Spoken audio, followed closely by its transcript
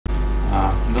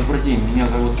Добрый день, меня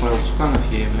зовут Павел Цуканов,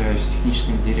 я являюсь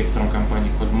техническим директором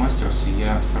компании Codemasters, и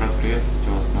я рад приветствовать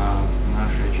вас на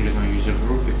нашей очередной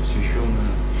юзер-группе,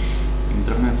 посвященной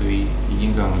интернету и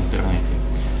деньгам в интернете.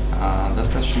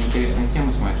 Достаточно интересная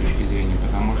тема с моей точки зрения,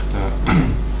 потому что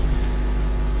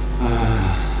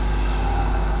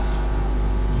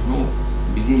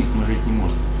без денег мы жить не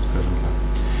можем, скажем так.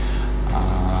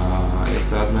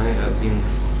 Это один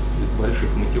из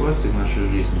больших мотиваций в нашей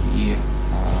жизни и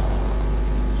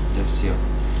для всех.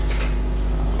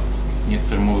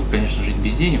 Некоторые могут, конечно, жить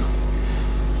без денег,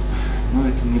 но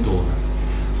это недолго.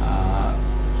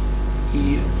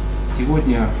 И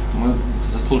сегодня мы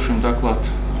заслушаем доклад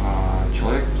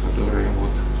человека, который,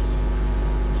 вот,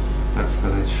 так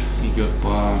сказать, идет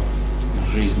по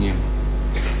жизни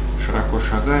широко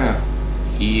шагая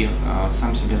и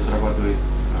сам себе зарабатывает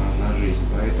на жизнь.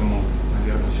 Поэтому,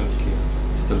 наверное, все-таки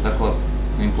этот доклад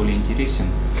наиболее интересен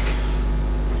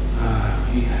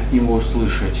и от него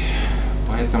услышать.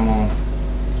 Поэтому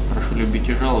прошу любить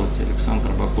и жаловать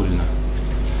Александра Бакулина.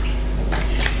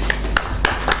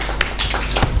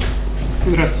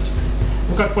 Здравствуйте.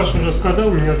 Ну, как Паша уже сказал,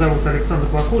 меня зовут Александр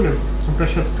Бакулин.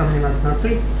 Обращаться ко мне надо на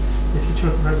 «ты». Если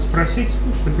чего-то надо спросить,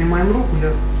 поднимаем руку,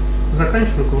 я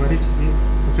заканчиваю говорить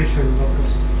и отвечаю на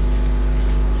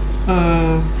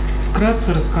вопросы.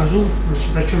 Вкратце расскажу,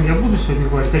 значит, о чем я буду сегодня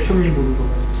говорить, о чем не буду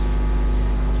говорить.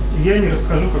 Я не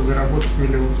расскажу, как заработать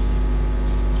миллион.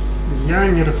 Я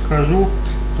не расскажу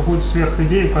какую-то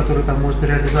сверхидею, которую там можно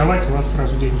реализовать, и у вас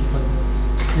сразу деньги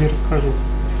появятся. Не расскажу.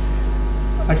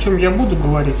 О чем я буду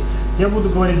говорить? Я буду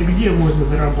говорить, где можно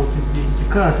заработать деньги,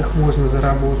 как их можно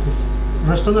заработать,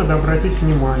 на что надо обратить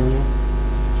внимание,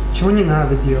 чего не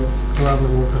надо делать,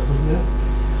 главным образом, да?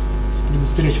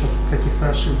 Предостеречь вас от каких-то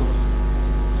ошибок.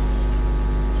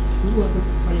 Ну ладно,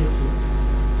 поехали.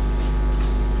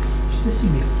 Что о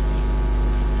себе?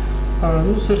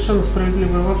 Совершенно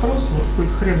справедливый вопрос. Вот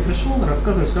какой-то хрен пришел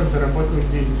рассказывать, как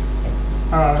зарабатывать деньги.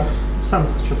 А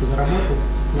сам-то что-то заработал?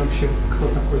 Вообще, кто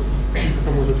такой?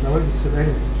 Кто может давать до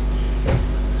свидания?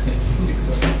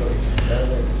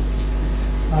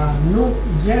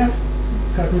 Я,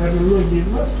 как, наверное, многие из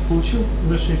вас, получил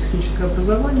высшее техническое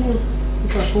образование и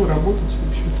пошел работать, в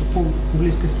общем-то, по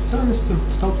английской специальности,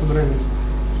 стал программистом.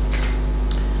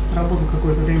 Работал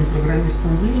какое-то время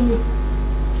программистом в Лине,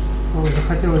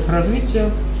 захотелось развития,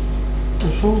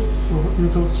 ушел в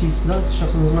Interenete, да,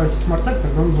 сейчас он называется Smart,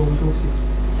 тогда он был Interenete.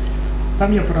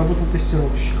 Там я поработал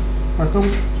тестировщиком, потом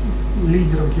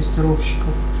лидером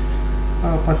тестировщиков,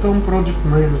 потом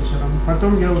проект-менеджером,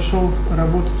 потом я ушел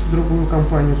работать в другую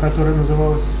компанию, которая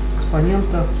называлась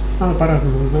Экспонента, она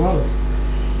по-разному называлась,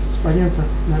 Экспонента,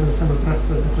 наверное, самое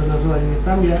простое такое название,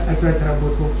 там я опять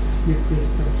работал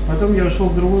лид-тестером, потом я ушел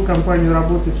в другую компанию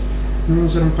работать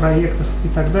менеджером проектов и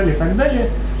так далее, и так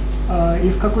далее. И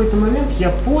в какой-то момент я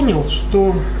понял,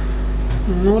 что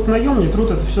наемный труд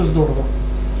 — это все здорово.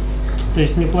 То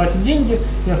есть мне платят деньги,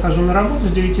 я хожу на работу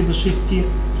с 9 до 6. И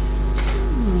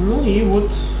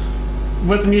вот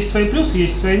в этом есть свои плюсы,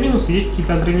 есть свои минусы, есть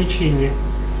какие-то ограничения.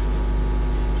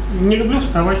 Не люблю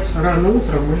вставать рано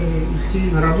утром и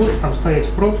идти на работу, там стоять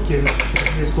в пробке,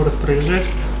 весь город проезжать.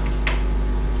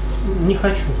 Не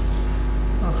хочу.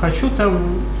 Хочу там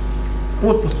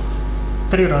отпуск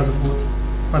 3 раза в год,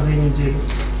 по 2 недели.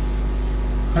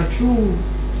 Хочу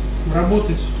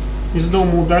работать из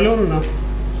дома удаленно,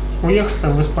 уехать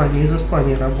там в Испанию, из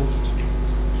Испании работать.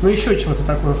 Еще чего-то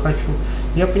такое хочу.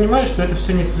 Я понимаю, что это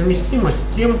все несовместимо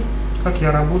с тем, как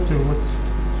я работаю вот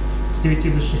с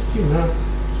 9 до 6 на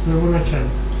своего начальника.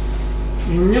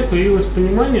 И у меня появилось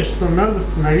понимание, что надо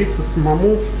становиться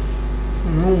самому,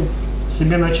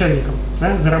 себе начальником,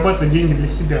 да, зарабатывать деньги для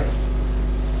себя.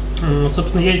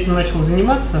 Собственно, я этим начал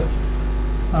заниматься,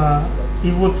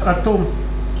 и вот о том,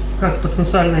 как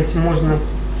потенциально этим можно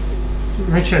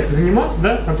начать заниматься,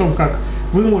 да, о том, как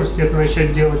вы можете это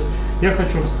начать делать, я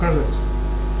хочу рассказать.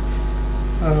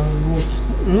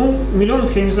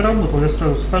 Миллионов я не заработал, я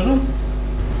сразу скажу.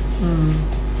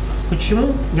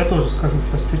 Почему? Я тоже скажу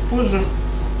сейчас чуть позже.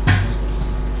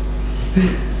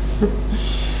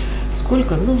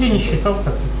 Сколько? Я не считал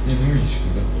так.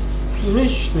 Месячный, да?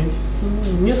 Месячный.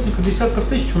 Несколько десятков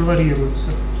тысяч он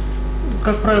варьируется.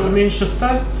 Как правило, меньше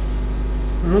 100,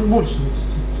 больше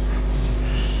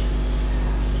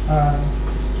 100.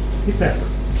 Итак,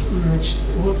 значит,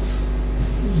 вот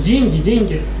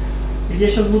деньги. Я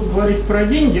сейчас буду говорить про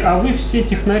деньги, а вы все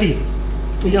технари.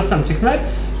 Я сам технарь,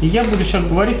 и я буду сейчас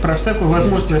говорить про всякую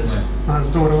возможную...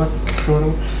 Здорово.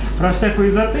 Про всякую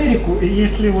эзотерику, и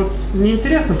если вот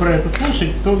неинтересно про это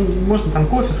слушать, то можно там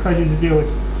кофе сходить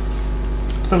сделать.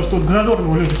 Потому что вот к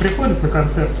Задорнову люди приходят на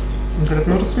концерт, и говорят,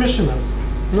 рассмеши нас.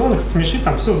 Ну, он их смешит,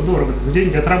 там все здорово,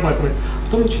 деньги отрабатывает.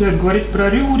 Потом начинает говорить про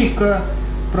Рюрика,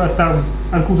 про там,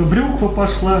 откуда брюква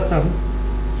пошла, там.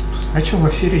 О чем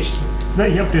вообще речь-то? Да,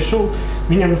 я пришел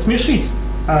меня насмешить,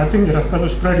 а ты мне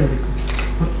рассказываешь про Рюрика.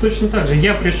 Вот точно так же.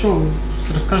 Я пришел,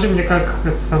 расскажи мне, как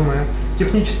это самое,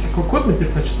 технический код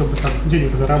написать, чтобы там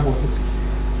денег заработать.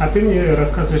 А ты мне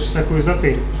рассказываешь всякую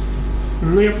эзотерику.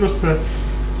 Ну, я просто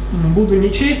буду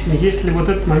нечестен, если вот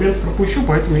этот момент пропущу,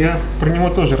 поэтому я про него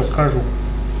тоже расскажу.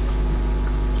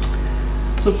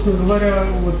 Собственно говоря,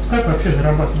 вот как вообще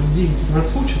зарабатывать деньги? Нас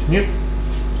учат? Нет.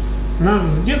 Нас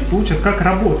с детства учат, как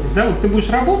работать. Да? Вот ты будешь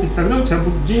работать, тогда у тебя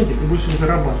будут деньги, ты будешь их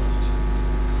зарабатывать.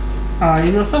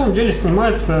 И на самом деле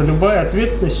снимается любая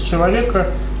ответственность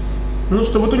человека. Ну,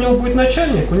 что вот у него будет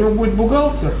начальник, у него будет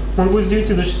бухгалтер, он будет с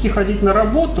 9 до 6 ходить на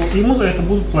работу, и ему за это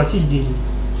будут платить деньги.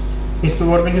 Если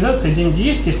у организации деньги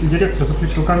есть, если директор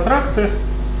заключил контракты,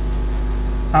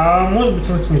 а может быть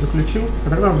он их не заключил, а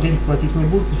тогда вам денег платить не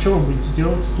будут, и что вы будете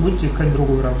делать? Будете искать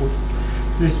другую работу.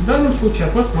 То есть в данном случае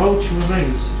от вас мало чего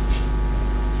зависит.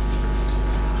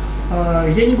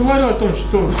 Я не говорю о том,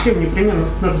 что всем непременно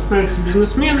надо становиться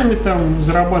бизнесменами, там,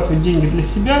 зарабатывать деньги для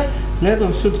себя. Для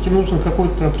этого все-таки нужен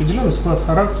какой-то определенный склад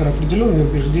характера, определенные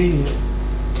убеждения.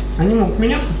 Они могут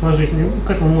меняться по жизни, к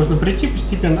этому можно прийти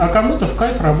постепенно, а кому-то в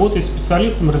кайф работать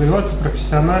специалистом, развиваться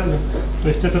профессионально. То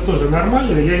есть это тоже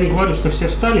нормально. Я не говорю, что все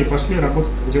встали и пошли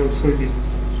работать, делать свой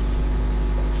бизнес.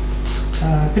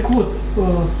 Так вот,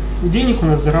 денег у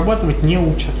нас зарабатывать не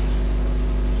учат.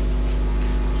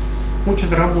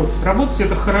 Учат работать. Работать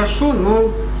это хорошо,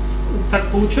 но так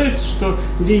получается, что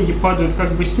деньги падают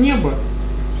как бы с неба.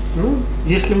 Ну,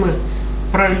 если мы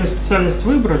правильную специальность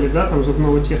выбрали, да, там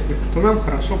зубного техника, то нам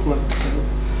хорошо платят.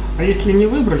 А если не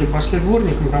выбрали, пошли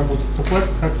дворником работать, то платят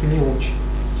как-то не очень.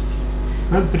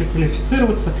 Надо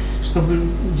переквалифицироваться, чтобы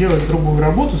делать другую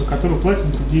работу, за которую платят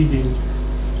другие деньги.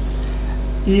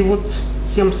 И вот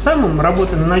тем самым,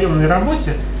 работая на наемной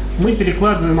работе, мы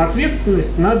перекладываем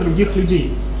ответственность на других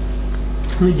людей,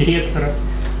 на директора.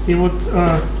 И вот,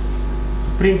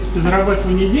 в принципе,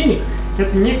 зарабатывание денег –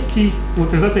 это некий,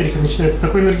 вот эзотерика начинается,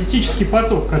 такой энергетический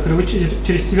поток, который вы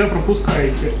через себя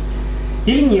пропускаете.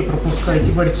 Или не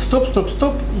пропускаете, говорите: стоп, стоп,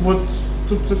 стоп, вот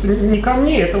тут это не ко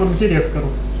мне, это вот к директору.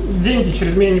 Деньги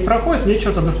через меня не проходят, мне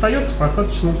что-то достается по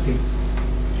остаточному принципу.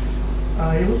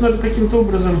 И вот надо каким-то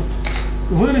образом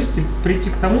вырасти, прийти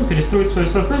к тому, перестроить свое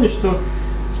сознание, что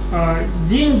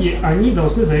деньги, они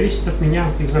должны зависеть от меня,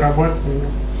 их зарабатывания.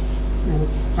 Вот.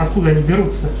 Откуда они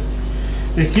берутся.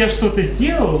 То есть я что-то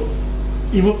сделал,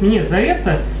 и вот мне за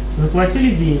это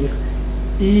заплатили денег.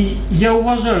 И я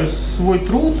уважаю свой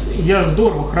труд, я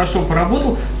здорово, хорошо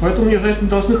поработал, поэтому мне за это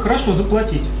должны хорошо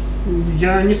заплатить.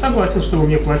 Я не согласен, что вы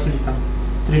мне платили там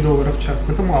 $3 в час,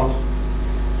 это мало.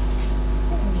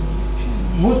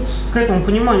 Вот к этому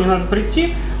пониманию надо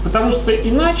прийти, потому что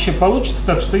иначе получится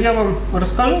так, что я вам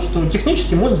расскажу, что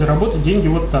технически можно заработать деньги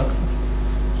вот так.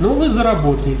 Но вы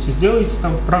заработаете, сделаете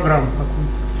там программу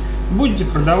какую-то, будете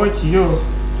продавать ее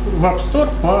в App Store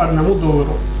по $1,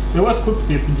 и у вас купит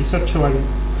ее 50 человек.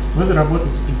 Вы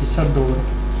заработаете $50.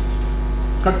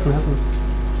 Как понятно?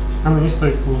 Оно не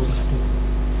стоит вложенных средств.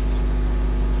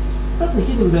 Ладно,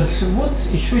 едем дальше. Вот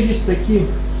еще есть такие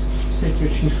всякие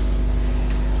очень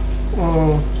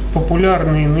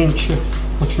популярные нынче,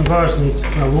 очень важные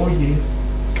технологии,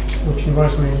 очень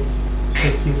важные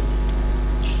всякие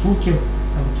штуки.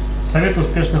 Там, советы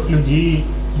успешных людей,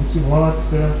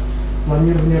 мотивация,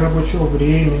 планирование рабочего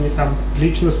времени, там,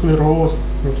 личностный рост.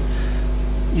 Вот.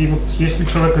 И вот если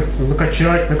человек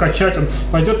говорит, накачать, он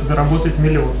пойдет и заработает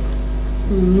 $1 000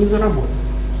 000. Не заработает.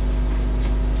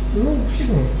 Ну,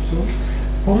 фигня, все.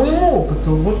 По моему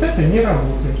опыту, вот это не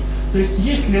работает. То есть,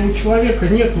 если у человека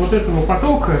нет вот этого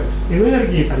потока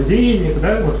энергии, там, денег,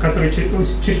 да, вот, который он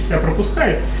через себя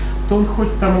пропускает, то он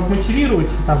хоть там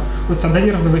обмотивируется, там, вот до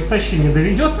нервного истощения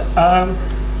доведет, а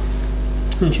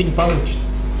ничего не получит.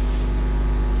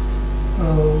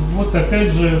 Вот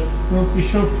опять же, ну,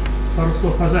 еще пару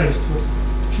слов о зависти. Вот.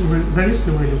 Вы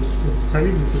завистливые люди?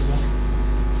 Завидуют из вас?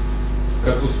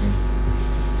 Коту свинь.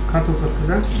 Коту только,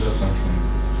 да? Да, потому что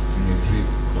у них жизнь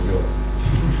повела.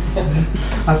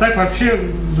 А так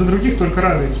вообще за других только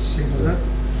радуетесь всегда, да?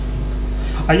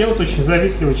 А я вот очень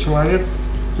завистливый человек,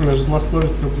 даже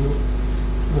злословить люблю.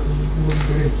 Вот,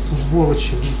 блин,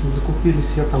 сволочи, докупили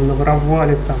себе там,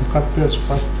 наворовали, там, коттедж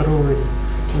построили.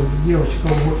 Вот, девочка,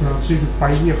 вот, на жизнь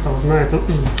поехала, на это,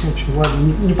 в общем,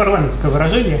 ладно, не парламентское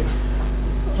выражение.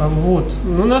 Вот.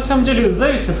 Но на самом деле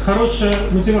зависть – это хорошая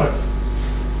мотивация.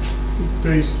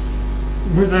 То есть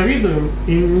мы завидуем,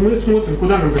 и мы смотрим,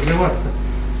 куда нам развиваться.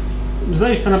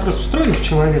 Зависть, она просто встроена в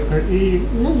человека, и,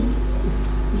 ну,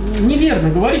 неверно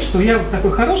говорить, что я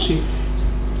такой хороший,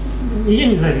 и я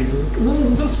не завидую. Ну,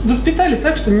 воспитали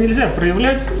так, что нельзя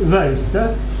проявлять зависть,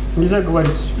 да? Нельзя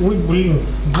говорить, ой, блин,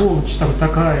 сволочь там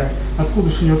такая, откуда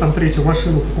же у него там третью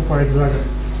машину покупает за год.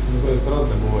 Ну, зависть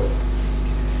разная бывает.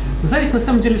 Зависть на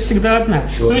самом деле всегда одна.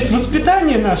 То есть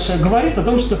воспитание наше говорит о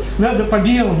том, что надо по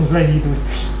белому завидовать,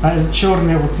 а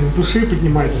черное вот из души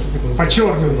поднимается, по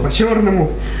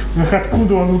черному.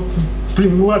 Откуда он,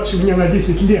 блин, младше меня на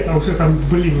 10 лет, а уже там,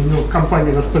 блин, у него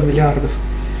компания на 100 миллиардов.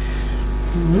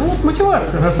 Ну вот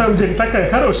мотивация, на самом деле, такая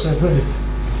хорошая зависть.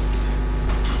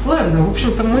 Ладно, в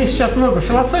общем-то, мы сейчас много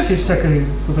философии всякой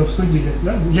тут обсудили,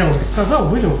 да? Я вам рассказал,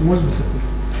 вылил, может быть, это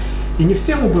и не в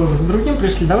тему было, за другим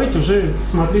пришли. Давайте уже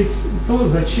смотреть то,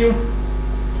 зачем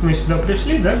мы сюда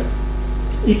пришли, да?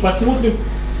 И посмотрим,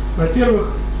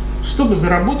 во-первых, чтобы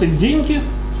заработать деньги,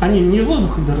 они не из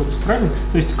воздуха берутся, правильно?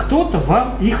 То есть кто-то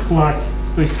вам их платит,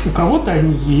 то есть у кого-то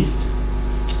они есть,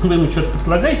 вы ему что-то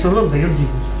предлагаете, он вам дает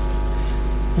деньги.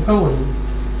 У кого они есть?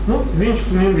 Ну,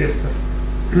 венчурный инвестор.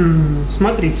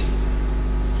 Смотрите,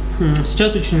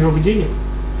 сейчас очень много денег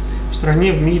в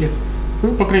стране, в мире.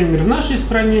 Ну, по крайней мере, в нашей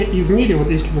стране и в мире, вот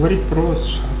если говорить про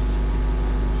США.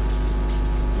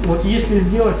 Вот если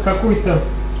сделать какой-то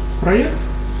проект,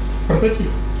 прототип,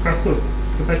 простой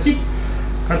прототип,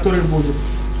 который будет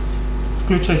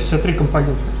включать в себя 3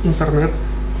 компонента: интернет,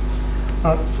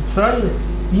 социальность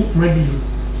и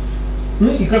мобильность.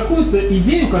 Ну и какую-то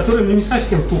идею, которая не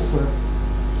совсем тухлая.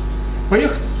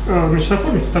 Поехать, значит,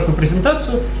 оформить такую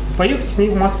презентацию и поехать с ней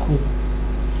в Москву.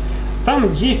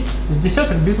 Там есть с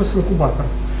десяток бизнес-инкубаторов.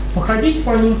 Походить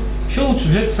по ним, еще лучше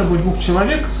взять с собой 2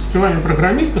 человек с скиллами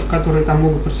программистов, которые там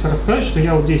могут про себя рассказать, что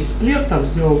я вот 10 лет там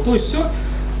сделал то и все.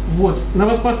 Вот. На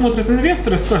вас посмотрят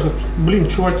инвесторы и скажут: блин,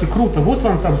 чуваки, круто, вот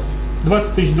вам там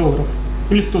 $20 000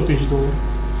 или $100 000.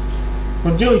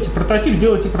 Вот делайте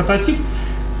прототип,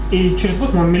 и через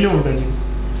год мы вам $1 000 000 дадим.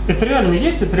 Это реально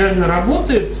есть, это реально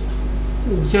работает.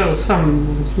 Я сам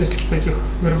в нескольких таких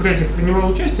мероприятиях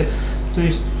принимал участие. То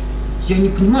есть я не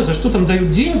понимаю, за что там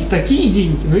дают деньги, такие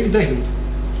деньги, но их дают.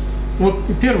 Вот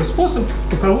первый способ,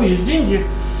 у кого есть деньги.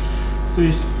 То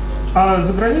есть, а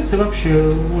за границей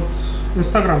вообще, вот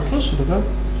Инстаграм слышали, да?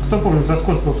 Кто помнит, за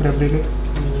сколько его приобрели?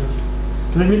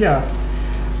 За $1 миллиард.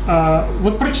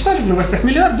 Вот прочитали в новостях $1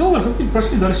 миллиард, и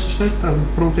пошли дальше читать там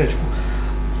про утячку.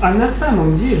 А на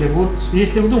самом деле, вот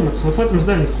если вдуматься, вот в этом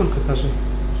здании сколько этажей?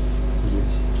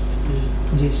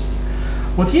 10.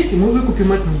 Вот если мы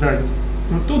выкупим это здание,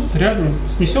 вот тут рядом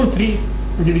снесем 3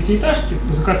 9-этажки,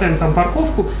 закатаем там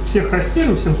парковку, всех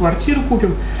расселим, всем квартиру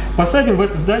купим, посадим в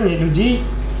это здание людей,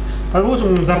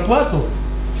 положим им зарплату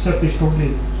 50 000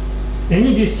 рублей, и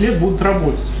они 10 лет будут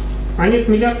работать. Они этот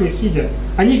 $1 миллиард не съедят.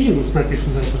 Они Windows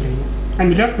напишут за это время, а $1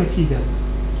 миллиард не съедят.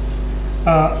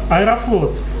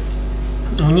 Аэрофлот.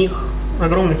 У них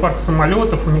огромный парк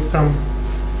самолетов, у них там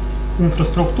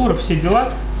инфраструктура, все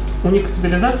дела. У них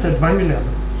капитализация 2 миллиарда.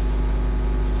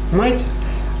 Понимаете?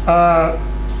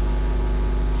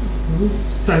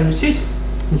 Социальную сеть,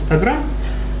 Инстаграм,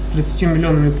 с 30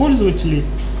 миллионами пользователей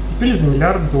купили за $1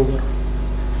 миллиард.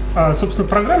 Собственно,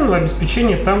 программного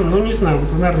обеспечения там, ну не знаю, вот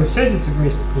вы, наверное, сядете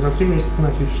вместе, за 3 месяца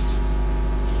напишите.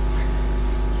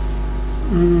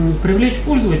 Привлечь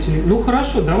пользователей. Ну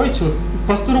хорошо, давайте вот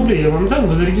по 100 рублей я вам дам,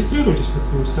 вы зарегистрируетесь на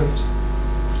каком сайте.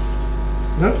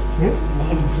 Да? Нет?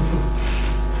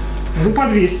 Ну по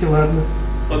 200, ладно.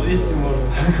 По 200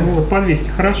 можно. Вот, по 200,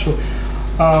 хорошо.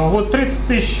 Вот 30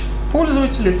 000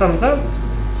 пользователей, там, да,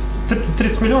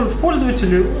 30 миллионов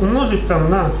пользователей умножить там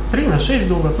на 3, на $6,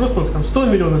 ну сколько там, 100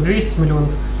 миллионов, 200 миллионов,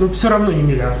 ну все равно не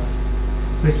миллиард.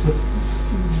 То есть вот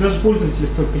даже пользователи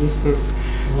столько не стоят.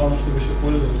 Главное, чтобы еще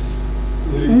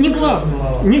пользовались. Не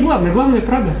главное, главное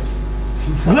продать.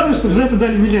 Главное, чтобы за это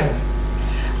дали $1 миллиард.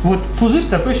 Вот пузырь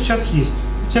такой сейчас есть.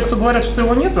 Те, кто говорят, что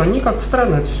его нету, они как-то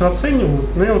странно это все оценивают.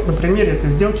 Но я вот на примере этой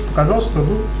сделки показал, что,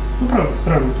 ну правда,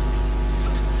 странно.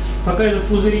 Пока этот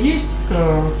пузырь есть,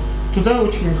 туда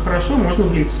очень хорошо можно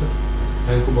влиться.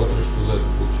 А инкубаторы что за это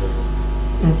получают?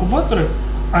 Инкубаторы,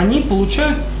 они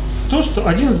получают то, что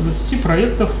один из 20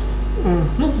 проектов,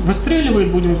 ну,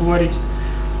 выстреливает, будем говорить.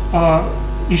 А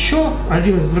еще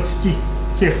один из 20,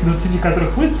 тех 20,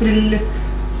 которых выстрелили,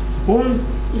 он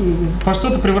во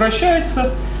что-то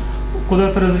превращается,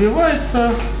 куда-то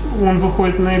развивается, он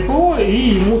выходит на ИПО, и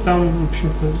ему там, в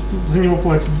общем-то, за него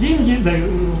платят деньги,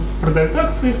 продают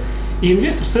акции, и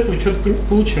инвестор с этого что-то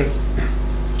получает.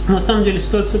 На самом деле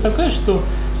ситуация такая, что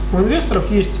у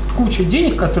инвесторов есть куча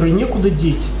денег, которые некуда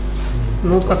деть.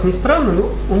 Ну вот как ни странно, но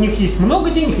у них есть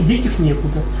много денег, и деть их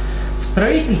некуда. В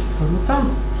строительство, ну там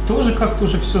тоже как-то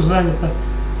уже все занято.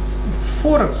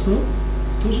 Форекс, ну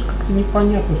тоже как-то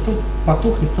непонятно. То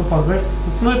потухнет, то погасит.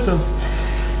 Ну, это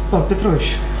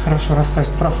Петрович хорошо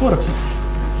расскажет про Форекс.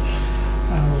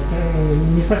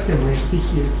 Не совсем мои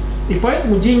стихи. И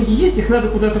поэтому деньги есть, их надо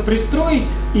куда-то пристроить.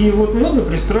 И вот модно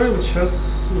пристраивать сейчас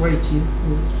в IT.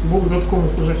 Будут.com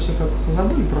уже все так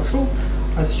забыли, прошел.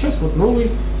 А сейчас вот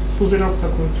новый пузырек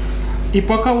такой. И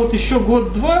пока вот еще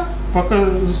год-два, пока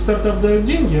за стартап дают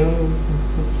деньги,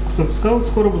 кто-то сказал,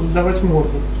 скоро будут давать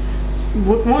морду.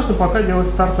 Вот можно пока делать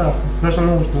стартапы, даже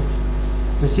нужно.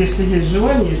 То есть если есть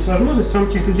желание, есть возможность, вам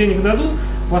каких-то денег дадут,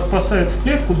 вас посадят в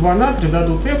клетку, 2 на 3,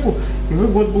 дадут эпу, и вы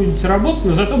год будете работать,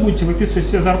 но зато будете выписывать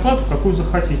себе зарплату, какую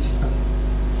захотите.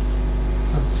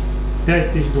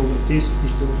 5 тысяч долларов, 10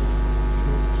 тысяч долларов.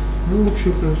 Ну, в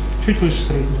общем-то, чуть выше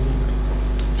среднего.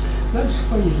 Дальше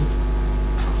поедем.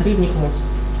 Средний класс.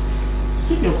 У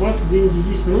среднего класса деньги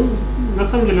есть. Ну, на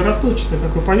самом деле, расплывчатое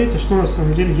такое понятие, что на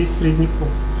самом деле есть средний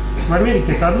класс. В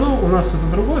Америке это одно, у нас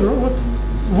это другое. Ну вот,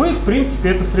 вы, в принципе,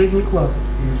 это средний класс.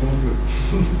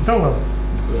 Да ладно.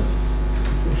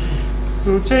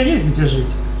 У тебя есть где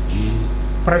жить? Есть.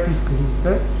 Прописка есть,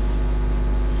 да?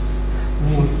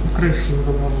 Вот, крыша над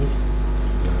головой.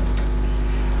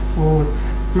 Вот.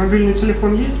 Мобильный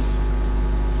телефон есть?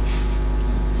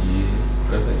 Есть.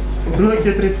 Показать?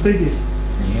 Nokia 3310.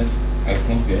 Нет.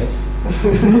 iPhone 5.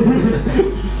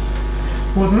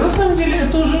 Вот, на самом деле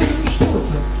это уже что-то.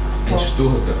 Это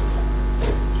что-то.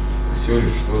 Все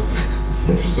лишь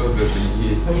что-то. Что-то это не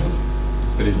есть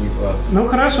средний класс. Ну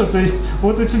хорошо, то есть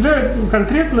вот у тебя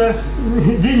конкретно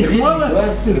денег Средний мало.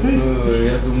 класс, и ты...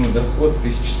 я думаю, доход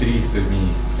 1300 в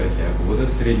месяц хотя бы. Вот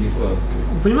это средний класс.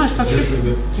 Понимаешь, как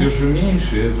считать? Все же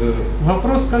меньше, это...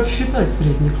 Вопрос, как считать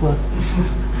средний класс.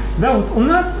 Да, вот у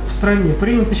нас в стране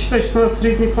принято считать, что у нас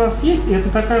средний класс есть, и это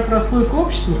такая прослойка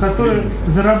общества, которая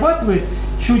зарабатывает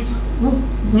чуть, ну,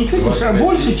 не чуть больше, а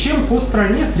больше, чем по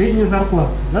стране средняя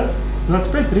зарплата, да?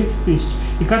 25-30 тысяч.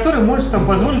 И которая может там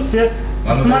позволить себе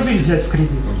автомобиль взять в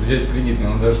кредит. Взять в кредит,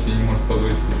 но она даже себе не может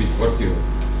позволить купить квартиру.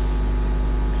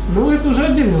 Ну, это уже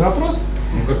отдельный вопрос.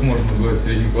 Ну, как можно называть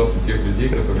средним классом тех людей,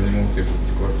 которые не могут себе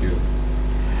купить квартиру?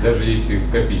 Даже если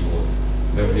копить вот,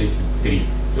 даже если 3.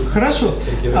 Хорошо.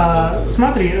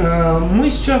 Смотри, мы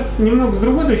сейчас немного с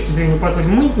другой точки зрения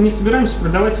подходим. Мы не собираемся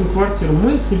продавать им квартиру.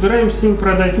 Мы собираемся им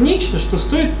продать нечто, что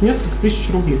стоит несколько тысяч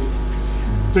рублей.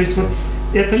 То есть вот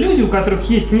это люди, у которых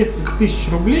есть несколько тысяч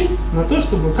рублей на то,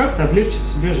 чтобы как-то облегчить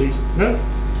себе жизнь. Да?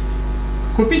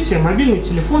 Купить себе мобильный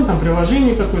телефон, там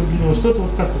приложение какое-то для него, что-то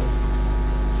вот такое.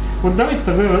 Вот давайте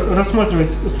тогда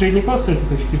рассматривать средний класс с этой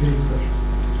точки зрения даже.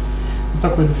 Вот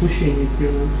такое допущение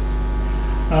сделаем.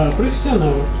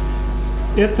 Профессионалы.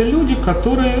 Это люди,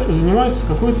 которые занимаются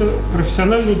какой-то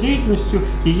профессиональной деятельностью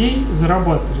и ей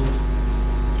зарабатывают.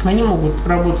 Они могут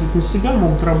работать на себя,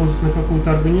 могут работать на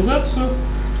какую-то организацию,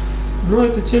 но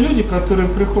это те люди, которые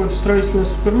приходят в строительный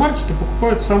супермаркет и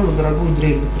покупают самую дорогую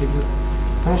дрель, например.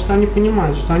 Потому что они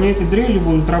понимают, что они этой дрелью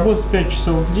будут работать 5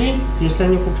 часов в день. Если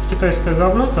они купят китайское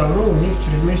говно, то оно у них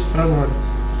через месяц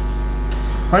развалится.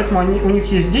 Поэтому у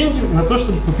них есть деньги на то,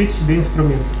 чтобы купить себе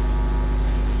инструмент.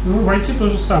 Ну, в IT то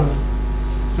же самое.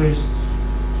 То есть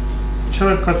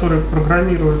человек, который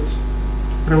программирует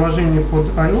приложение под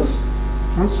iOS,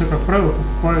 он себе, как правило,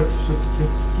 покупает все-таки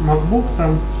MacBook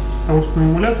там, потому что на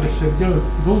эмуляторе все это делать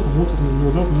долго, муторно,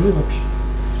 неудобно, ну и вообще.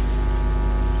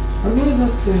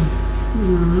 Организации.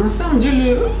 На самом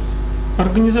деле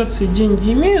организации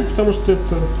деньги имеют, потому что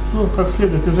это, ну, как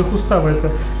следует из их устава, это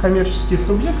коммерческие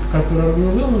субъекты, которые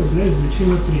организованы для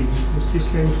извлечения прибыли. То есть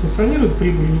если они функционируют,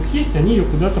 прибыль у них есть, они ее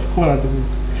куда-то вкладывают.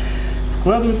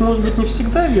 Вкладывают, может быть, не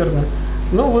всегда верно,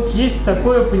 но вот есть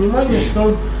такое понимание,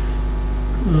 что,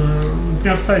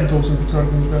 например, сайт должен быть у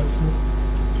организации.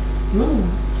 Ну,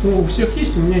 у всех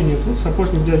есть, у меня нет. Вот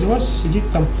сапожник дядя Вася сидит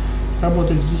там,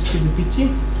 работает с 10 до 5,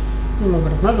 ему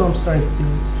говорят, надо вам сайт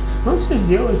сделать. Он все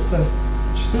сделает сайт,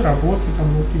 часы работы там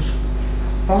напишет.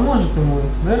 Поможет ему это?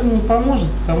 Наверное, не поможет,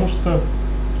 потому что,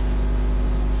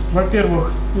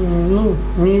 во-первых, ну,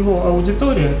 не его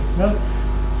аудитория, да,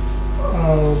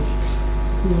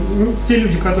 те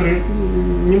люди, которые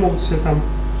не могут себе там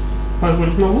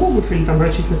позволить новую обувь или там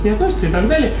рачительно к ней относятся и так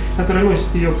далее, которые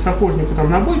носят ее к сапожнику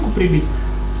там на бойку прибить,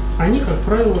 они, как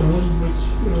правило, может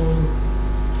быть,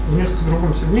 в несколько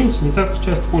другом сегменте не так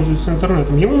часто пользуются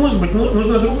интернетом. Ему, может быть,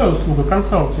 нужна другая услуга,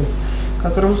 консалтинг,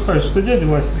 который ему скажет, что дядя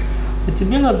Вася, а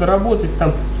тебе надо работать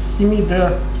там с 7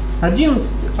 до 11,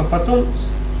 а потом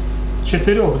с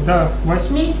 4 до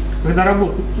 8, когда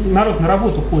народ на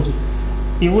работу ходит.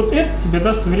 И вот это тебе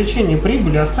даст увеличение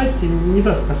прибыли, а сайт тебе не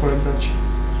даст такой отдачи.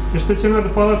 И что тебе надо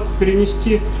палатку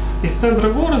перенести из центра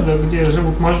города, где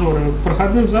живут мажоры, к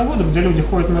проходным заводам, где люди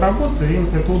ходят на работу, и им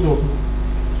это удобно.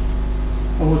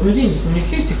 Вот, но деньги у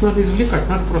них есть, их надо извлекать,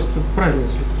 надо просто правильно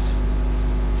извлекать.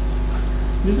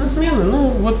 Бизнесмены, ну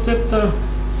вот это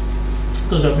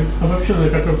тоже обобщенное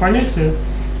такое понятие.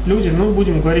 Люди, ну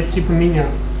будем говорить типа меня,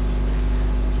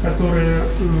 которые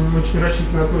очень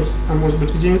рачительно относятся, там, может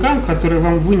быть, к деньгам, которые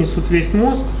вам вынесут весь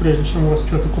мозг, прежде чем у вас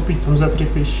что-то купить там за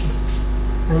 3000.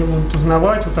 Они будут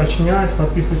узнавать, уточнять,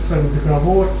 подписывать с вами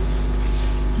договор.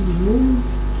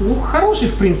 Ну, хороший,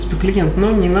 в принципе, клиент, но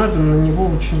не надо на него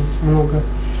очень много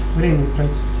времени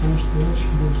тратить, потому что иначе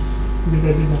будет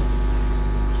беда-беда.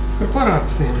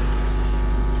 Корпорации.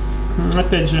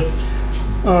 Опять же,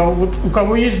 вот у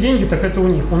кого есть деньги, так это у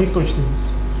них точно есть.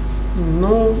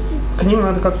 Но к ним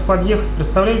надо как-то подъехать.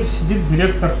 Представляете, сидит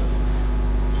директор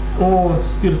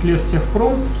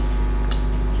Спиртлестехпром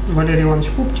Валерий Иванович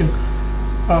Пупкин,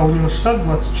 а у него штат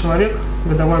 20 человек,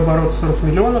 годовой оборот 40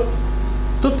 миллионов.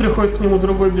 Тут приходит к нему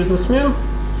другой бизнесмен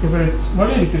и говорит: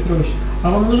 Валерий Петрович,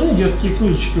 а вам нужны детские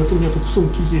книжечки? Вот у меня тут в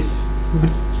сумке есть. Он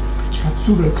говорит: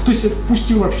 отсюда, кто себя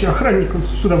пустил вообще охранников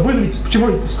сюда, вызовите, почему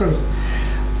они пускают?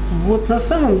 Вот на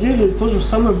самом деле то же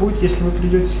самое будет, если вы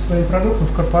придете со своим продуктом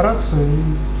в корпорацию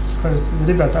и скажете: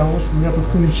 ребята, а вот у меня тут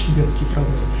книжечки детские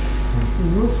продают.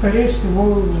 Ну, скорее всего,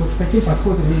 вот с таким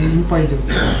подходом не пойдет.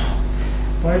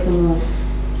 Поэтому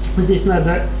здесь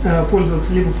надо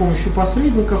пользоваться либо помощью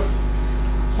посредников,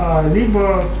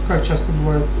 либо, как часто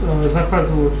бывает,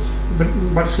 заказывают,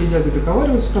 большие дяди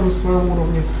договариваются там на своем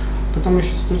уровне, потом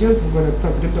ищут студентов, говорят: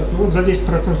 так, ребят, ну вот за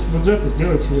 10% бюджета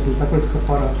сделайте мне для такой-то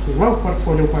корпорации. Вам в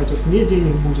портфолио пойдет, мне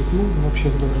денег будет, ну, вообще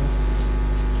здорово.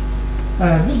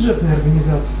 Бюджетные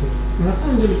организации. На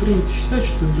самом деле принято считать,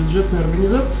 что бюджетная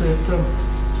организация – это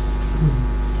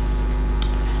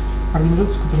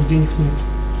организация, у которой денег нет.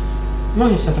 Ну,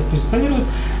 они себя так позиционируют.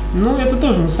 Но это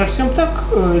тоже не совсем так.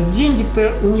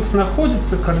 Деньги-то у них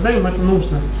находятся, когда им это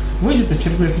нужно. Выйдет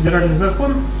очередной федеральный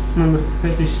закон, номер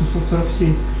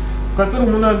 5747, в котором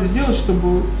ему надо сделать,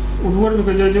 чтобы у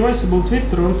дворника дяди Васи был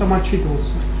твиттер, и он там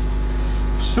отчитывался.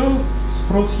 Все,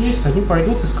 спрос есть, они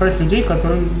пойдут искать людей,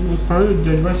 которые установят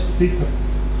дядя Васи твиттер.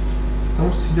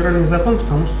 Потому что федеральный закон,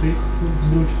 потому что их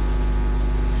вздрючат.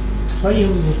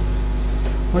 Военные.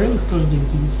 У военных тоже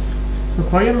деньги есть. Но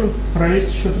к военным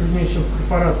пролезть еще труднее, чем в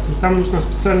корпорации. Там нужна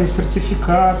специальная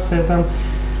сертификация, там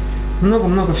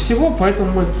много-много всего,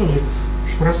 поэтому мы тоже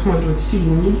рассматривать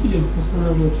сильно не будем,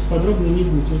 останавливаться подробно не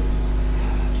будем.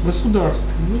 Государство.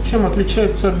 Ну, чем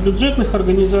отличается от бюджетных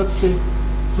организаций?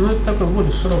 Ну, это такое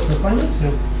более широкое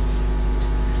понятие.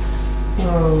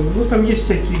 Ну, там есть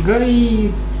всякие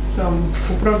ГАИ, там,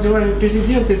 управ делами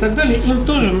президента и так далее. Им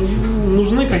тоже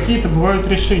нужны какие-то, бывают,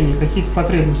 решения, какие-то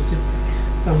потребности.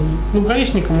 Там, ну,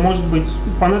 гаишникам, может быть,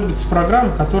 понадобится программа,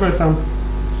 которая там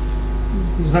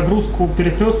загрузку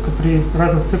перекрестка при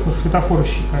разных циклах светофора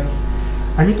считает.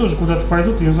 Они тоже куда-то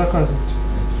пойдут ее заказывать.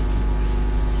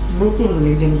 Ну, тоже у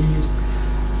них деньги есть.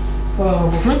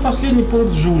 Ну и последний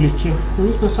пункт — жулики. У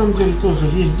них на самом деле тоже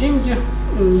есть деньги.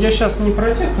 Я сейчас не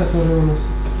про тех, которые у нас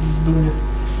в Думе,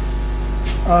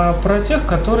 а про тех,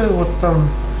 которые вот там,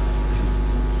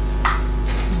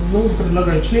 ну,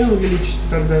 предлагают член увеличить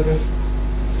и так далее.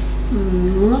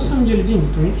 Ну, на самом деле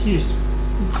деньги-то у них есть.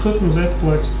 Кто-то им за это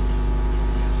платит.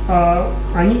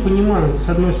 Они понимают, с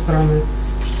одной стороны,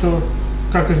 что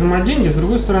как изымать деньги, с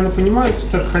другой стороны понимают,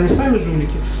 так как они сами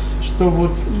жулики, что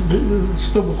вот,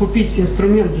 чтобы купить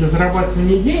инструмент для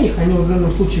зарабатывания денег, они вот в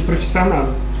данном случае профессионалы,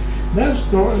 да,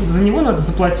 что за него надо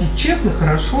заплатить честно,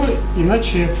 хорошо,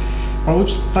 иначе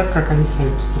получится так, как они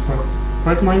сами поступают.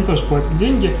 Поэтому они тоже платят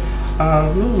деньги.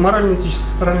 Ну, морально-этической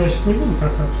стороны я сейчас не буду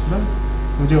касаться, да?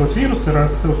 Делать вирусы,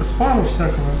 рассылка спама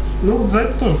всякого. Ну, вот за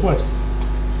это тоже платят.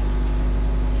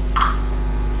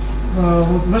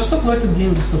 Вот за что платят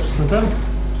деньги, собственно, да?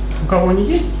 У кого они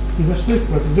есть и за что их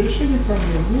платят? За решение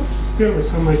проблем. Ну, первое,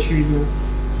 самое очевидное.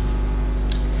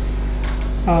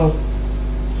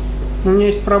 У меня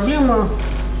есть проблема,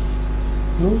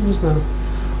 ну, не знаю.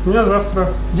 У меня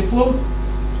завтра диплом.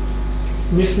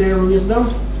 Если я его не сдам,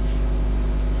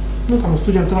 ну, там у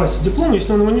студента Васи диплом,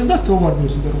 если он его не сдаст, его в армию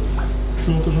заберут.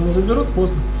 Его тоже не заберут,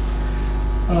 поздно.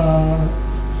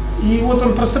 И вот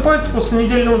он просыпается после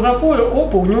недельного запоя,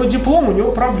 опа, у него диплом, у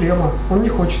него проблема, он не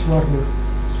хочет в армию.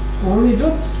 Он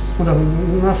идет куда,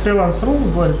 на фриланс.ру,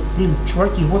 говорит: блин,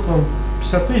 чуваки, вот вам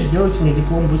 50 тысяч, сделайте мне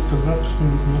диплом быстро к завтрашнему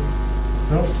дню.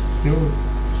 Пожалуйста, сделаю.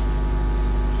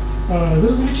 За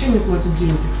развлечения платят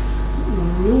деньги.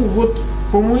 Ну вот,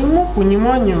 по моему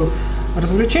пониманию,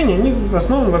 развлечения, они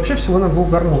основаны вообще всего на двух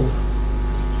гормонах.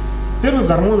 Первый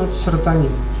гормон — это серотонин.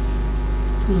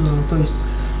 То есть,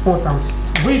 вот там,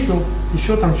 выпил,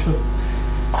 еще там что-то,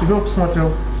 кино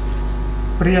посмотрел.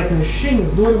 приятное ощущение,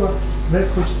 здорово, за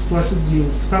это хочется платить деньги.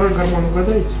 Второй гормон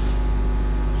угадаете?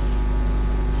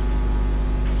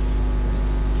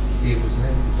 Все его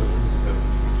знают, только не скажут.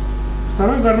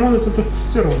 Второй гормон – это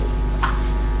тестостерон.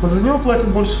 Вот за него платят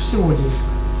больше всего денег.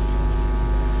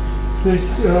 То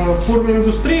есть порная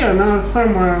индустрия, она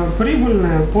самая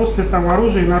прибыльная после там,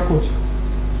 оружия и наркотиков.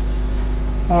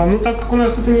 Но так как у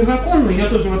нас это незаконно, я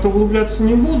тоже в это углубляться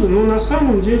не буду, но на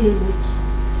самом деле вот,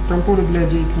 там поле для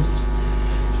деятельности.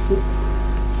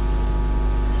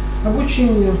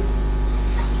 Обучение.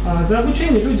 За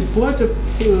обучение люди платят,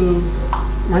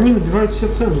 они набивают все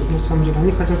цены, на самом деле,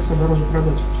 они хотят себя дороже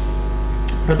продать.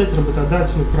 Продать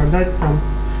работодателю, продать там,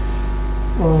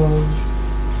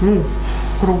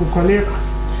 в кругу коллег.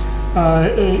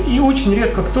 И очень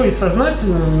редко кто и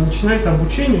сознательно начинает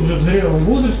обучение уже в зрелом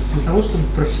возрасте для того, чтобы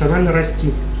профессионально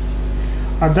расти.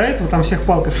 А до этого там всех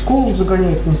палкой в школу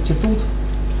загоняют, в институт.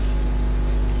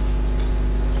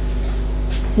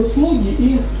 Услуги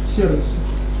и сервисы.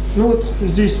 Ну вот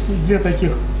здесь две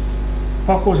таких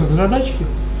похожих задачки.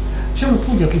 Чем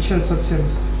услуги отличаются от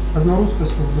сервиса? Одно русское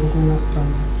слово, другое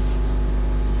иностранное.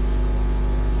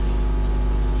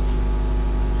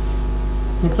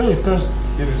 Никто не скажет.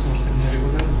 Сервис, может, не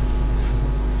регулярный?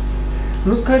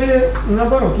 Ну, скорее,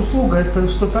 наоборот, услуга – это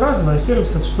что-то разовое, а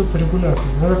сервис – это что-то регулярное.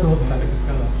 Наверное, вот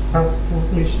так.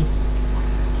 Отлично.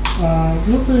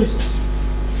 То есть,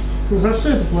 за все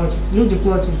это платят. Люди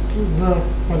платят за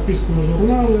подписку на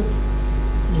журналы,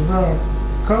 за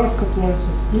каско платят,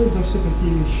 за все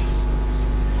такие вещи.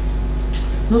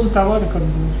 За товары, как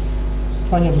бы,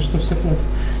 понятно, что все платят.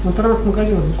 В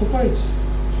интернет-магазинах закупаетесь?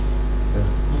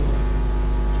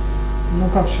 Ну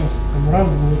как часто? Там раз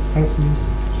в год, раз в месяц.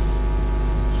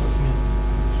 Раз в месяц.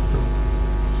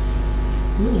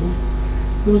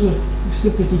 Тоже все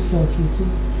с этим сталкиваются.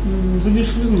 За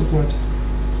дешевизну платят.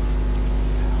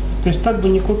 То есть так бы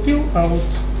не купил, а вот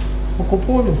по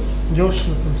купону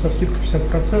дешево, со скидкой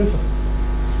 50%,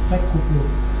 так куплю.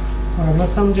 На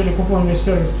самом деле купонные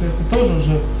сервисы это тоже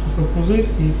уже такой пузырь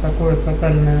и такое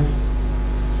тотальное,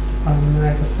 на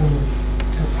это самое,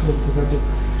 как слово забыл.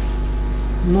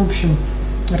 В общем,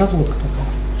 разводка такая.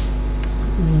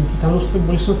 Потому что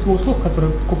большинство услуг,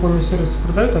 которые купонные сервисы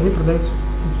продают, они продаются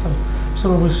все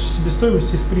равно выше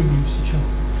себестоимости и с прибылью сейчас.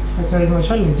 Хотя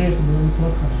изначально идея это была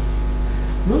неплохая.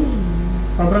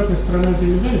 Обратная сторона этой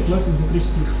медали платит за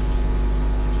престиж.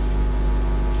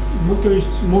 То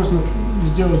есть можно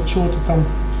сделать чего-то там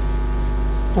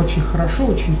очень хорошо,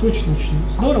 очень точно, очень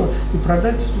здорово и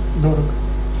продать дорого.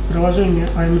 Приложение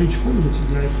I'm Rich, помните,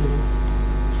 для этого?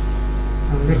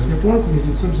 Верхняя планка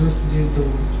 $999.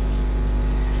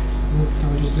 Вот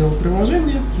товарищ сделал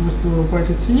приложение, выставил его по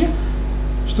этой цене.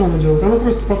 Что оно делает? Оно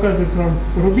просто показывает вам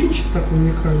рубинчик такой на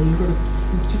экране и говорит,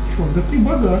 чувак, да ты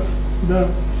богат, да,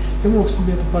 ты мог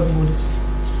себе это позволить.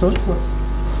 Тоже платит.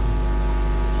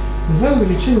 За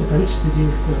увеличение количества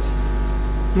денег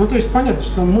платит. То есть понятно,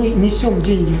 что мы несем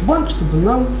деньги в банк, чтобы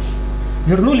нам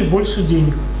вернули больше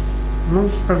денег.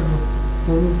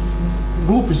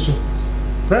 Глупость же,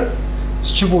 да? С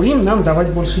чего им нам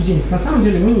давать больше денег? На самом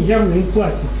деле мы явно им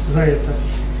платим за это.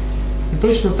 И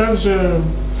точно так же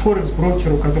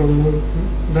форекс-брокеру, которому мы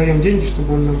даем деньги,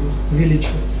 чтобы он нам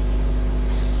увеличил.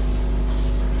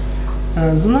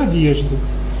 За надежду.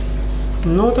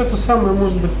 Вот это самое,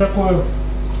 может быть, такое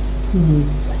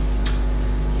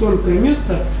тонкое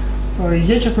место.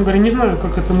 Я, честно говоря, не знаю,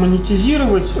 как это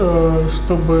монетизировать,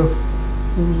 чтобы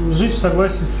жить в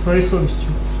согласии со своей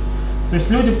совестью. То есть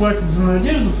люди платят за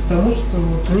надежду, потому что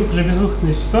у них уже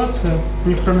безвыходная ситуация, у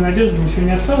них кроме надежды ничего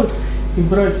не осталось, и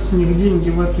брать с них деньги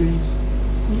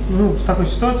в такой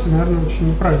ситуации, наверное, очень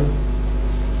неправильно.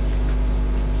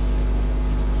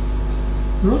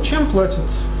 Чем платят?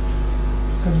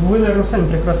 Вы, наверное, сами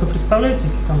прекрасно представляете,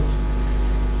 если там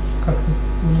как-то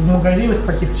в магазинах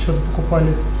каких-то что-то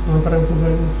покупали, в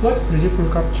интернет-магазинах, платят кредитными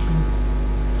карточками,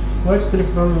 платят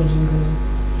электронными деньгами,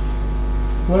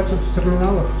 платят в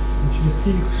терминалах, через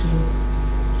киви кошелек,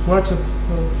 платят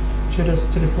через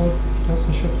телефон,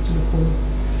 со счета телефона.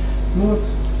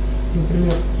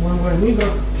 Например, в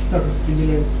онлайн-играх так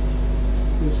распределяется.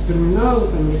 То есть терминалы,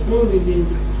 электронные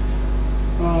деньги.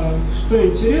 Что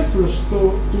интересно,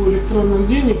 что у электронных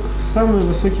денег самый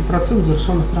высокий процент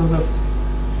завершенных транзакций.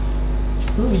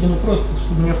 Видимо, просто,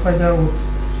 чтобы не входя в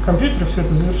компьютер все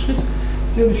это завершить.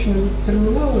 Следующие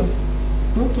терминалы,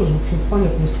 тоже, в общем,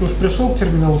 понятно, если уж пришел к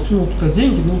терминалу, сунул туда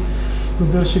деньги,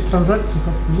 завершить транзакцию,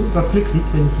 отвлеклить,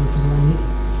 я не знаю, позвонить.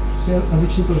 Все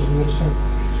обычно тоже завершают.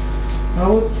 А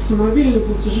вот мобильные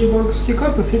платежи и банковские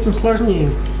карты с этим сложнее.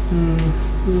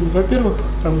 Во-первых,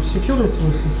 там security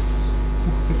выше.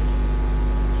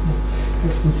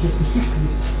 какая-то интересная штучка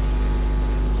есть.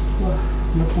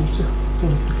 На пульте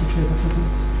тоже приключает,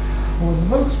 оказывается. Вот с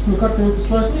банковскими картами это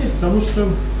сложнее, потому что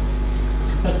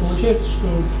так получается, что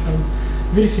там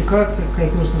верификация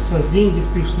какая-то, нужно с вас деньги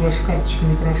спишут, ваша карточка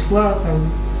не прошла.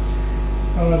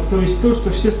 То есть то, что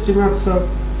все стремятся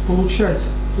получать,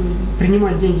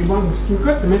 принимать деньги банковскими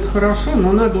картами, это хорошо,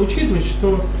 но надо учитывать,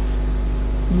 что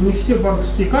не все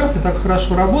банковские карты так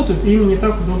хорошо работают, и ими не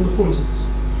так удобно пользоваться.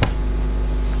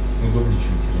 Удобнее,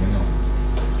 чем терминал.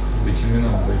 До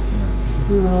терминала дойти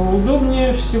надо.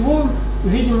 Удобнее всего,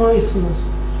 видимо, СМС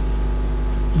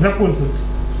для пользователя.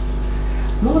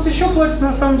 Ну вот еще платят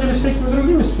на самом деле всякими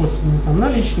другими способами, там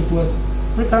наличкой платят,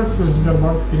 квитанциями в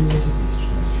Сбербанк переводят,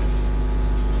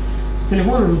 с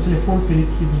телефона на телефон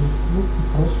перекидывают, ну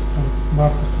просто там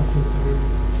бартер какой-то.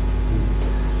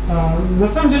 На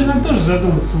самом деле надо тоже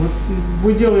задуматься, вот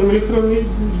мы делаем электронный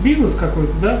бизнес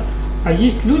какой-то, да, а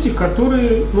есть люди,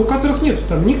 которые, у которых нет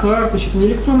там ни карточки, ни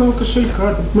электронного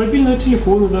кошелька, там, мобильного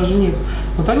телефона даже нет.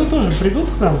 Вот они тоже придут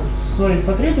к нам с своей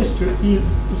потребностью и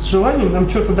с желанием нам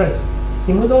что-то дать.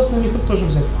 И мы должны у них это тоже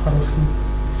взять по-хорошему.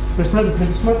 То есть надо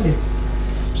предусмотреть,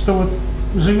 что вот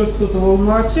живет кто-то в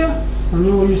Алма-Ате, у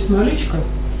него есть наличка,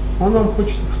 он вам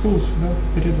хочет в Тулу сюда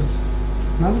передать.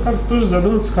 Надо как-то тоже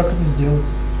задуматься, как это сделать.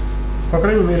 По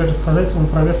крайней мере, рассказать вам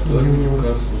про весту у него.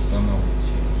 Кассу устанавливать.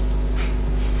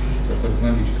 Так с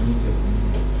наличкой не делать.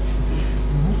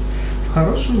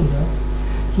 По-хорошему, да.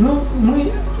 Ну,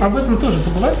 мы об этом тоже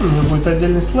поговорим. У меня будет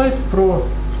отдельный слайд про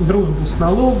дружбу с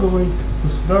налоговой, с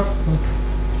государством.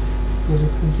 Тоже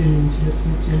отдельная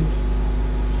интересная тема.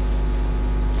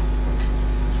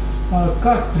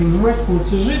 Как принимать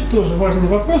платежи, тоже важный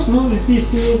вопрос, но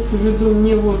здесь имеется в виду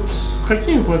не вот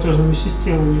какими платежными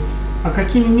системами, а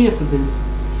какими методами.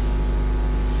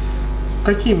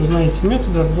 Какие вы знаете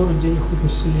методы отбора денег у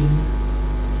населения?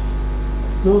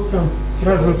 Ну вот прям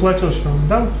разовый платеж вам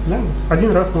дам, да?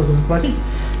 Один раз можно заплатить,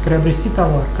 приобрести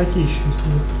товар. Какие еще есть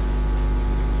методы?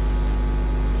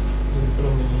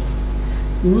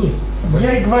 Нет.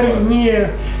 Я и говорю не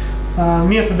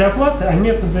методы оплаты, а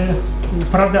методы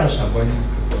продажи.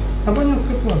 Абонентская плата.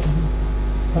 Абонентская плата,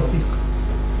 да. Подписка.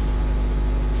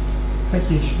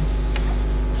 Какие еще?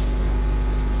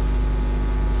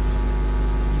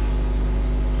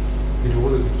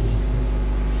 Переводы какие?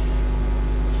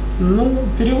 Ну,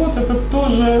 перевод это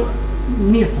тоже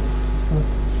метод.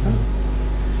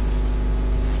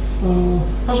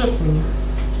 Пожертвование.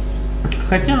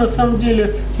 Хотя на самом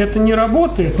деле это не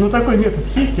работает, но такой метод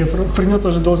есть, я про него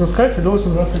тоже должен сказать и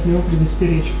должен вас от него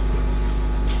предостеречь.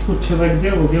 Вот человек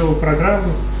делал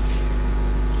программу,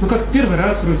 ну как первый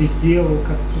раз вроде сделал,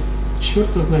 как черт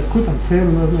его знает, какую там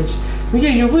цену назначить. Ну я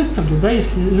ее выставлю, да,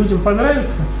 если людям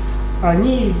понравится,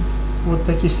 они вот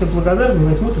такие все благодарные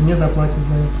возьмут и мне заплатят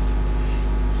за это.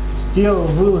 Сделал,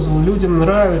 выложил, людям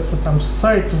нравится, там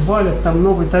сайт валят, там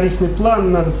новый тарифный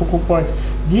план надо покупать,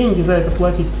 деньги за это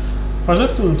платить.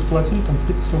 Пожертвования заплатили там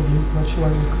 30 рублей на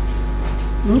человека.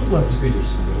 Не платят.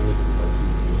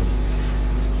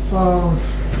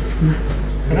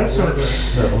 Хорошо.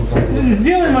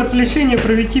 Сделаем отвлечение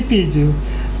про Википедию.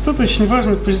 Тут очень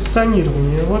важно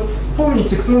позиционирование. Вот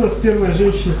помните, кто у нас первая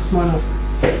женщина-космонавт?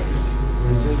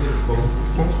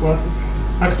 Класс.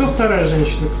 А кто вторая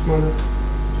женщина-космонавт?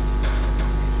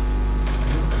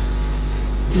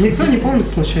 Никто не помнит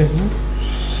случайно, да?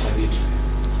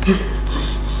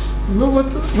 Ну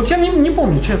вот я не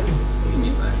помню, честно.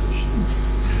 Не знаю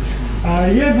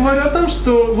точно. Я говорю о том,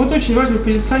 что вот очень важно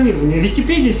позиционирование.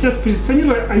 Википедия сейчас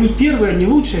позиционирует, они первые, они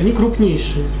лучшие, они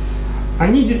крупнейшие.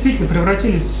 Они действительно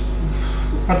превратились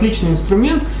в отличный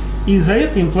инструмент, и за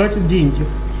это им платят деньги.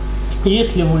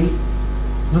 Если вы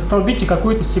застолбите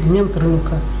какой-то сегмент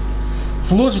рынка,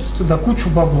 вложите туда кучу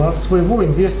бабла, своего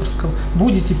инвесторского,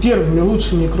 будете первыми,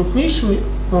 лучшими и крупнейшими,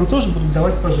 вам тоже будут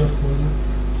давать пожертвования.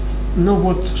 Но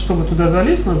вот, чтобы туда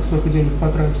залезть, надо столько денег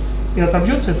потратить. И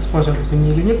отобьется это с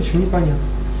пожертвованием или нет, еще непонятно.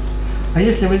 А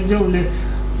если вы сделали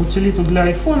утилиту для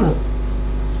айфона,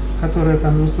 которая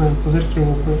там, не знаю, пузырьки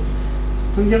лопают,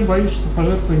 то я боюсь, что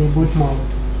пожертвований будет мало.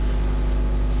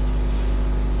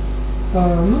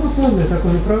 Ну, модное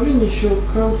такое направление еще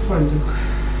краудфандинг.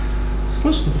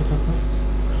 Слышали про такое?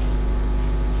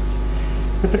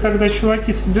 Это когда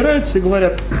чуваки собираются и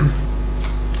говорят: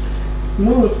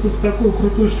 мы вот тут такую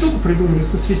крутую штуку придумали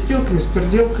со свистелками, с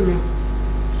переделками,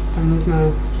 там, не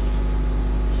знаю,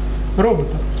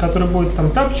 робота, который будет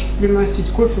там тапочки приносить,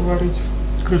 кофе варить,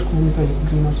 крышку в унитазе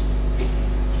поднимать.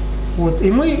 Вот, и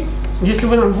мы, если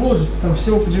вы нам вложите там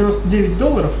всего по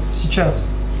 $99 сейчас,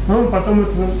 мы вам потом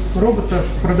этого робота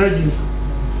продадим.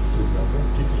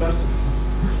 Кикстартер?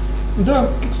 Да,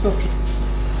 Kickstarter.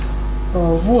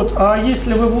 Вот. А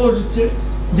если вы вложите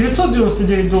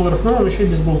 $999, ну, вам еще и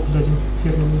бейсболку дадим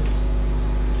фирменную.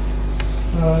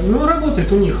 Ну,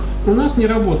 работает у них. У нас не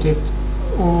работает.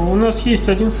 У нас есть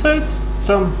один сайт,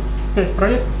 там 5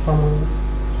 проектов, по-моему.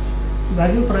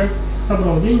 Один проект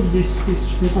собрал деньги, 10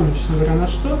 тысяч, не помню, честно говоря, на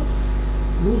что.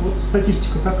 Ну, вот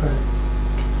статистика такая.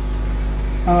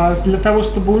 А для того,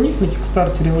 чтобы у них на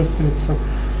Кикстартере выставиться,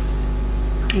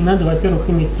 надо, во-первых,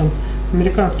 иметь там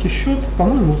американский счет,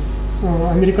 по-моему,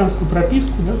 американскую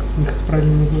прописку, да, как это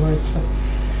правильно называется.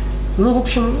 Ну, в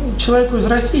общем, человеку из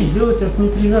России сделать это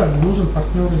нетривиально, нужен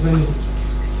партнер из Америки.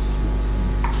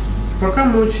 Пока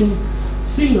мы очень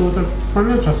сильно вот этот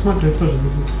момент рассматривать тоже не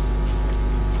будем.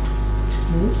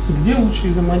 Где лучше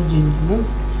изымать деньги, да?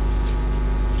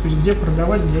 То есть где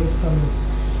продавать, где выставляться.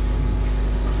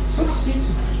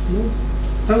 Соцсети, ну,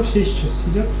 там все сейчас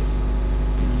сидят.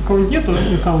 У кого-нибудь нет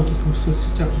аккаунта там в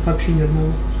соцсетях, вообще ни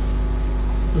одного.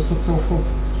 Социалфоб.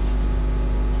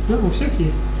 Ну, у всех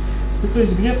есть. Ну, то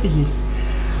есть где-то есть.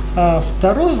 А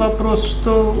второй вопрос,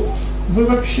 что вы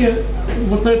вообще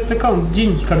вот на этот аккаунт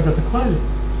деньги когда-то клали?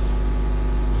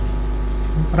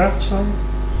 Раз человек.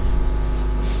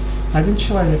 Один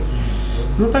человек.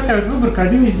 Ну, такая вот выборка,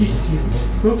 1 из 10.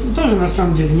 Ну, тоже на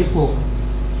самом деле неплохо.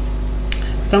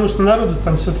 Потому что народу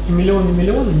там все-таки миллионы,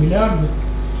 миллиарды.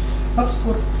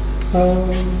 Апскор.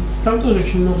 Там тоже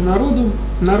очень много народу.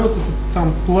 Народ этот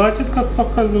там платит, как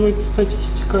показывает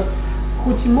статистика.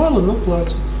 Хоть и мало, но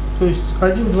платит. То есть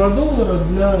 $1-2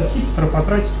 для хипстера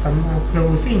потратить там на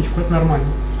клевую фенечку, это нормально.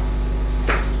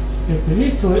 Это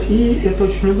весело и это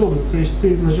очень удобно. То есть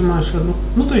ты нажимаешь одну...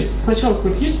 Ну, то есть сначала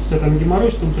какой-то есть у тебя там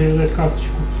геморрой, чтобы привязать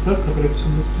карточку, да, с которой это все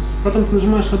будет списывать. Потом ты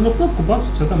нажимаешь одну кнопку, бац,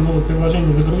 у тебя там новое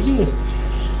приложение загрузилось.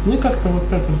 Ну и как-то вот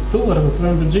этот доллар на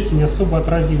твоем бюджете не особо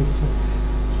отразился.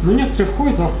 Но некоторые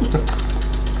входят во вкус, так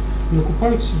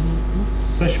накупают себе. Ну,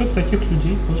 за счет таких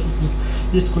людей тоже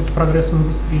есть какой-то прогресс в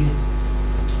индустрии.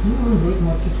 Ну, будет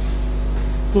маркет.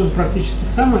 Тоже практически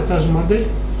самая та же модель.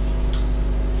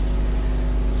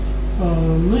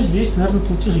 Но здесь, наверное,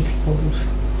 платежи чуть побольше.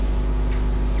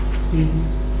 Средний.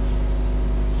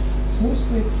 Свой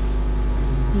сайт.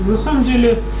 На самом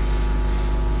деле,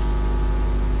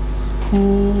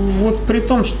 вот при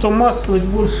том, что массовость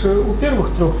больше у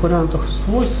первых 3 вариантов,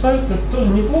 свой сайт это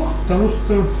тоже неплохо, потому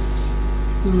что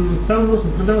там можно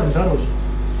продавать дороже.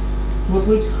 Вот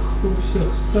в этих всех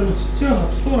социальных сетях,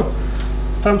 апсторах,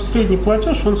 там средний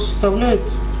платеж, он составляет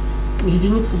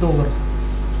единицы долларов.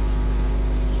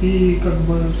 И как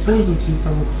бы пользователь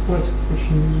там платит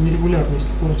очень нерегулярно, если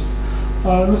платит.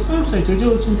 А на своем сайте вы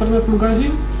делаете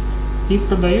интернет-магазин и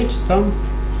продаете там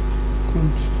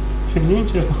какую-нибудь фигню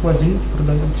интересную, холодильники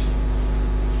продаете.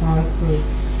 А это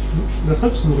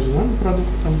достаточно маржинальный продукт,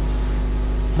 там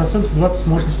процентов 20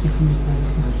 можно с них иметь,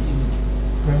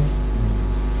 наверное.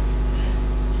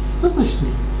 Ну, значит,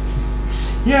 нет.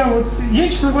 Я,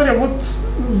 честно говоря, вот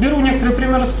беру некоторые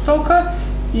примеры с потолка,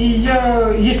 и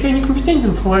если я не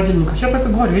компетентен в холодильниках, я так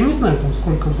и говорю, я не знаю, там,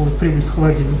 сколько будет прибыль с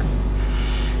холодильника.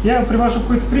 Я привожу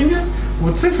какой-то пример,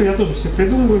 вот цифры я тоже все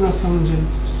придумываю на самом деле.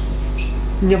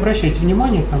 Не обращайте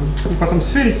внимания, там, и потом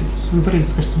сверите в интернете,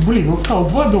 скажете, блин, он стал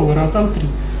 $2, а там 3.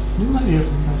 Ну, наверное,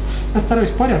 да. Я стараюсь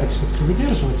порядок все-таки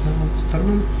выдерживать, а вот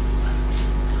остальное.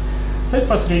 Сайт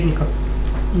посредников.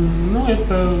 Ну,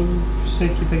 это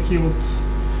всякие такие вот,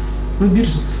 ну,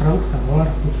 биржи цифровых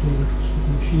товаров, например,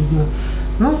 что-то еще не знаю.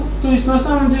 Ну, то есть, на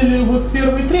самом деле, вот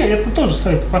первые 3, это тоже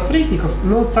сайты посредников,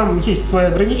 но там есть свои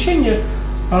ограничения,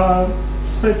 а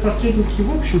сайт-посредники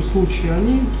в общем случае,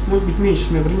 они, может быть,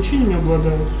 меньшими ограничениями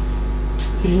обладают,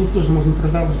 или них тоже можно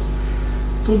продавать.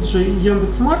 Тот же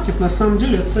Яндекс.Маркет, на самом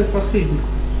деле, это сайт-посредник.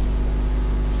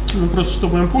 Ну, просто,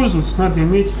 чтобы им пользоваться, надо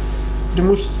иметь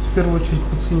преимущество, в первую очередь,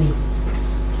 по цене.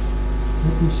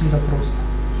 Это не всегда просто.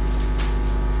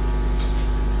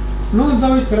 Ну,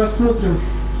 давайте рассмотрим,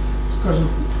 скажем,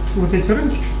 вот эти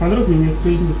рынки чуть подробнее,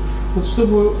 некоторые из них. Вот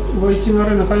чтобы войти на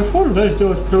рынок iPhone, да,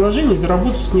 сделать приложение и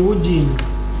заработать с него денег.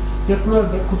 Это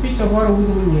надо купить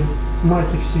оборудование,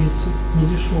 маки все эти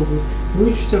недешевые,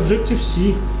 выучить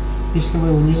Objective-C, если вы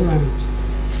его не знаете.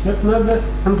 Это надо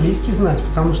английский знать,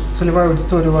 потому что целевая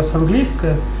аудитория у вас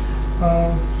английская,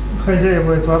 а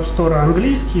хозяева этого App Store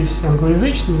английские, все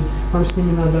англоязычные, вам с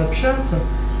ними надо общаться,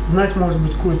 знать, может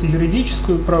быть, какую-то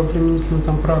юридическую правоприменительную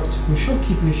там практику, еще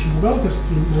какие-то вещи,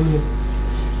 бухгалтерские моменты.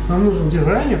 Вам нужен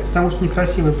дизайнер, потому что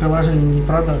некрасивое приложение не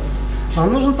продастся.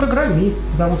 Вам нужен программист,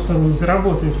 потому что он не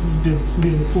заработает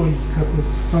без логики какой-то.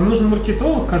 Вам нужен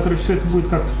маркетолог, который все это будет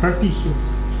как-то пропихивать.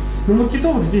 Но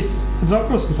маркетолог здесь под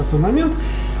вопросом такой момент.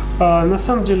 На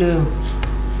самом деле,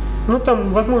 ну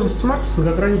там возможности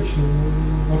маркетинга ограничены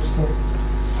в App Store.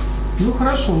 Ну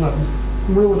хорошо, ладно,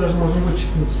 мы его даже можем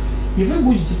вычеркнуть. И вы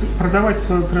будете продавать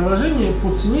свое приложение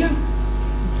по цене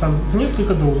там, в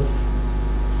несколько долларов.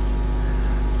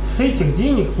 С этих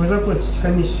денег вы заплатите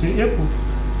комиссию Apple,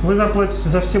 вы заплатите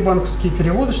за все банковские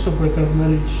переводы, чтобы это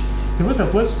обналичить, и вы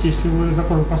заплатите, если вы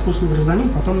законопослушный гражданин,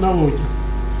 потом налоги.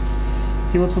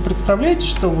 И вот вы представляете,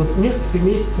 что вот несколько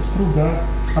месяцев труда,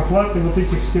 оплаты вот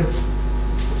этих всех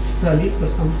специалистов,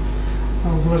 там,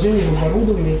 вложения в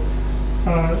оборудование,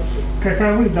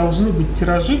 каковы должны быть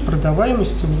тиражи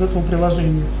продаваемости вот этого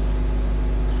приложения.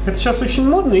 Это сейчас очень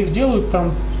модно, их делают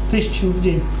там тысячами в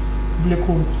день,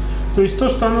 публикуют. То есть то,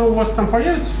 что оно у вас там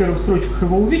появится в первых строчках,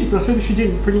 его увидят, на следующий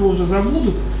день про него уже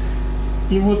забудут.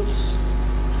 И вот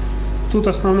тут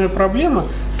основная проблема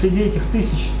среди этих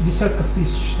тысяч, десятков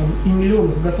тысяч там, и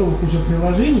миллионов готовых уже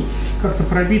приложений как-то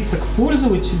пробиться к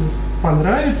пользователю,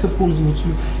 понравиться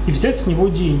пользователю и взять с него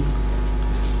денег.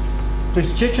 То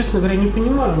есть я, честно говоря, не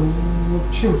понимаю, вот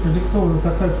чем продиктована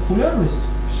такая популярность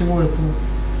всего этого.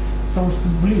 Потому что,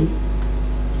 блин,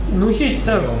 ну есть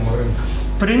так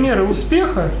примеры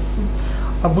успеха,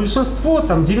 а большинство,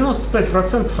 там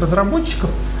 95% разработчиков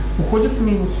уходят в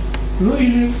минус. Ну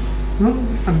или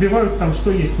отбивают там,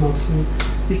 что есть максимум.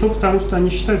 И то потому, что они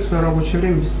считают свое рабочее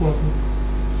время бесплатным.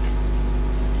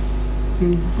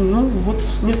 Ну вот,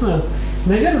 не знаю.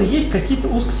 Наверное, есть какие-то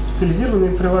узкоспециализированные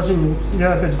приложения, вот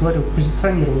я опять говорю,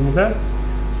 позиционирование, да,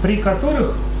 при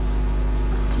которых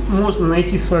можно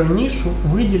найти свою нишу,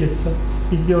 выделиться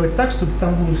и сделать так, чтобы ты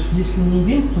там будешь, если не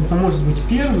единственный, то может быть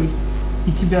первый,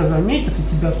 и тебя заметят, и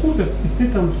тебя купят, и ты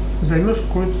там займешь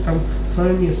какое-то там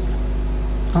свое место.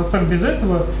 А вот как без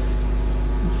этого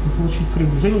получить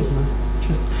прибыль, я не знаю,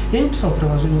 честно. Я не писал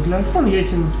приложение для iPhone, я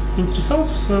этим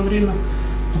интересовался в свое время,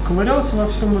 поковырялся во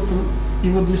всем этом. И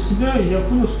вот для себя я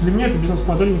понял, что для меня эта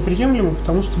бизнес-модель неприемлема,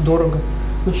 потому что дорого.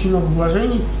 Очень много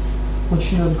вложений,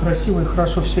 очень надо красиво и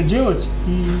хорошо все делать.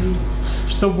 И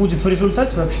что будет в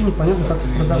результате, вообще непонятно, как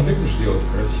это продавать. Не любишь делать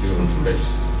красиво,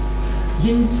 качественно?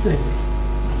 Я не дизайнер.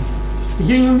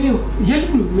 Я не умею, я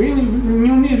люблю, но я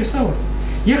не умею рисовать.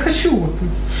 Я хочу, вот,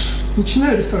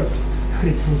 начинаю рисовать.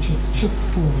 Хрень получилось, сейчас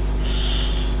слово.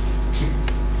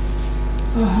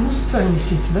 Ну, социальные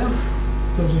сети, да,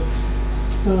 тоже.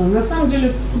 На самом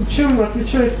деле, чем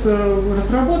отличается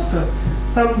разработка,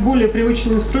 там более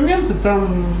привычные инструменты,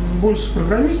 там больше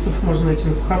программистов, можно найти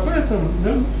на PHP, там,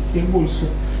 да, их больше.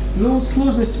 Но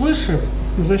сложность выше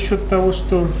за счет того,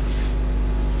 что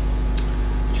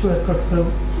человек как-то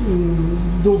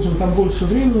должен там больше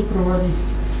времени проводить.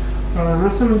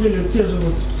 На самом деле, те же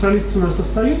вот специалисты у нас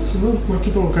остаются, ну,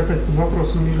 маркетолог опять под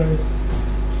вопросом мигает.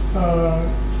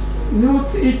 Ну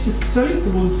вот эти специалисты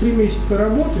будут 3 месяца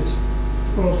работать,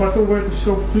 потом вы это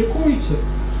все опубликуете,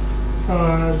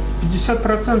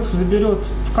 50% заберет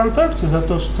ВКонтакте за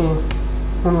то, что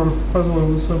он вам позволил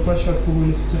на свою площадку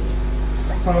вылезти,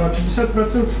 а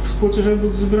 50% с платежей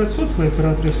будут забирать сотовые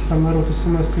операторы, если там народ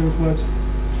смс-ками платит.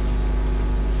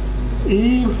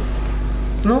 И,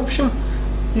 ну, в общем,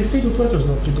 и средний платеж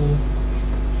 $2-3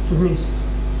 в месяц.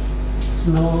 С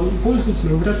одного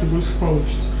пользователя вряд ли больше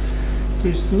получится. То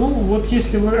есть, ну, вот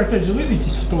если вы, опять же,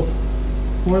 выбьетесь в топ,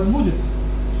 у вас будет,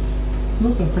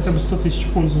 ну, там, хотя бы 100 тысяч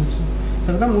пользователей,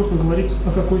 тогда можно говорить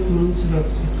о какой-то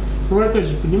монетизации. Но вы, опять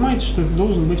же, понимаете, что это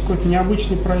должен быть какой-то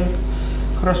необычный проект,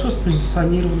 хорошо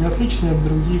спозиционированный, отличный от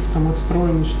других, там,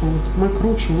 отстроенный, что вот мы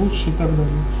круче, лучше и так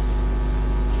далее.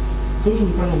 Тоже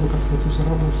непонятно, как в этом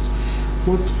заработать.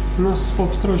 Вот у нас с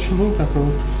Попстроичем был такой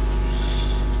вот,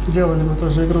 делали мы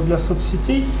тоже игру для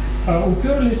соцсетей,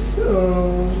 уперлись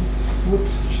вот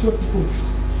в 4-й пункт.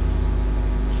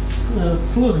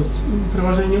 Сложность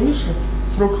приложения выше,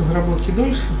 срок разработки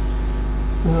дольше,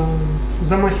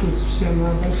 замахиваются все на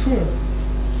большое,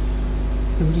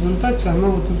 и в результате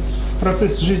оно вот в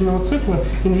процессе жизненного цикла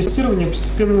инвестирования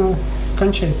постепенно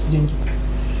кончаются деньги.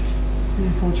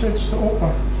 И получается, что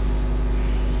опа.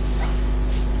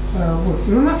 Вот.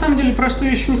 Но на самом деле, про что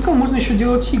я еще не сказал, можно еще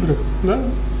делать игры, да?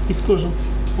 Их тоже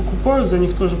покупают, за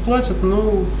них тоже платят,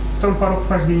 но там порог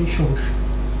вхождения еще выше.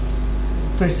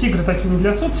 То есть игры такие не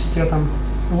для соцсети, а там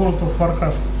World of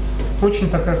Warcraft. Очень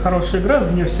такая хорошая игра,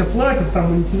 за нее все платят,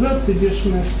 там монетизация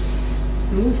бешеная.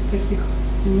 Ну, таких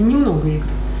немного игр.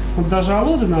 Вот даже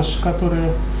Алоды наши,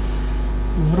 которые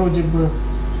вроде бы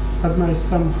одна из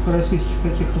самых российских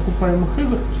таких окупаемых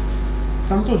игр,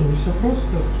 там тоже не все просто.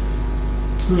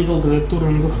 Недолго на этот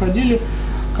уровень выходили.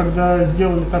 Когда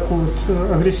сделали такую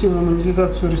вот агрессивную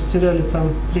монетизацию, растеряли там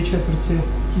 3/4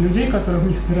 людей, которые в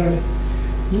них играли.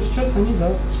 Ну, сейчас они,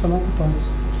 да, самоокупаются.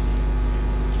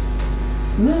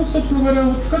 Ну, собственно говоря,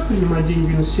 вот как принимать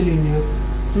деньги населения?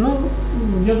 Ну,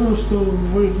 я думаю, что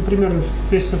вы примерно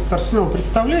весь этот арсенал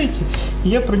представляете, и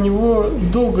я про него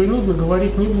долго и нудно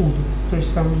говорить не буду. То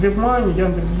есть там WebMoney,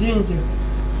 Яндекс Деньги.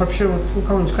 Вообще вот у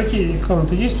кого-нибудь какие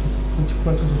аккаунты есть вот в этих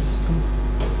платежных системах?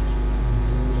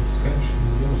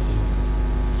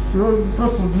 Ну,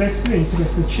 просто для себя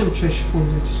интересно, чем чаще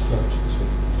пользуетесь?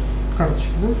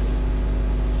 Карточка,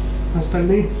 да?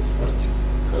 Остальные?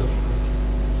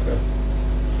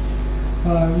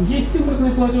 Есть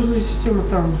импортные платежные системы,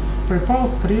 там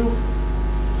PayPal, Skrill.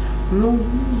 Ну,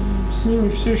 с ними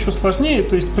все еще сложнее.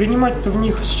 То есть принимать-то в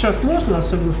них сейчас можно,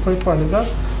 особенно в PayPal, да?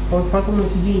 А вот потом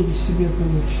эти деньги себе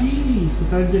получить,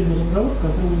 это отдельный разговор, к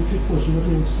которому мы чуть позже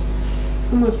вернемся.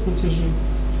 СМС-платежи.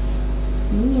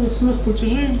 Ну,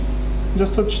 СМС-платежи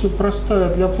достаточно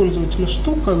простая для пользователя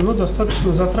штука, но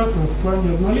достаточно затратная в плане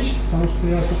обналичить, потому что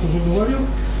я, как уже говорил,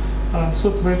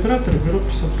 сотовые операторы берут 50%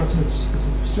 себе,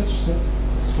 50, 60,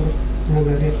 40,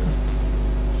 иногда редко.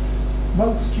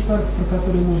 Банковские карты, про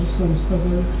которые мы уже с вами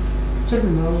сказали,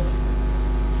 терминалы.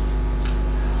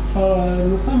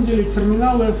 На самом деле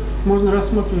терминалы можно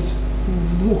рассматривать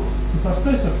в двух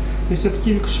ипостасях. То есть это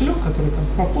киви-кошелек, который там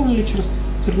пополнили через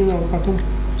терминал, потом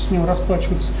с ним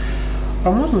расплачиваться. А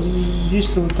можно,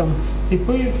 если вы там ИП,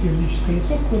 юридическое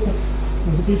лицо какое-то,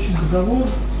 заключить договор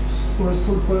с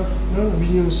ОСМП, да,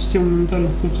 объединенной системой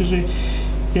моментальных платежей,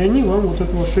 и они вам вот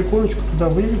эту вашу иконочку туда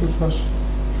выведут, ваши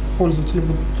пользователи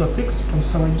будут туда тыкать,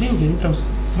 рисовать деньги, они прям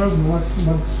сразу на ваш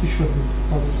банковский счет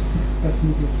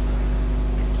будут.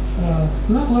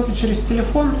 На оплату через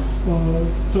телефон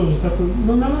тоже такой,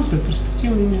 ну, на мой взгляд,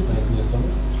 перспективный метод. Это не СМС?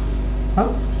 А?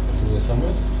 Это не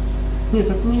СМС? Нет,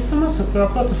 это не СМС, это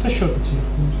оплата со счета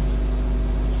телефона.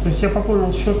 То есть я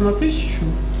пополнил счет на 1000,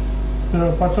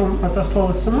 потом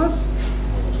отослал СМС,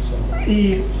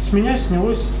 и с меня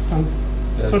снялось там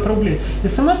 500 рублей.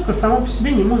 СМС-ка сама по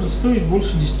себе не может стоить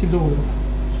больше $10.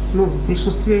 Ну, в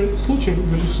большинстве случаев,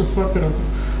 большинство операторов.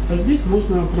 А здесь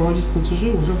можно проводить платежи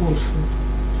уже больше.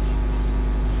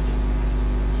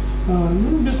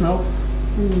 Ну, безнал.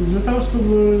 Для того,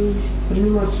 чтобы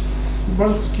принимать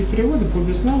банковские переводы по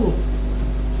безналу,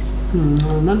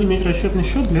 надо иметь расчетный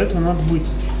счет, для этого надо быть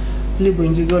либо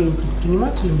индивидуальным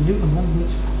предпринимателем, либо надо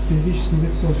быть юридическим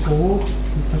лицом, ООО, вот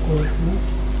такое,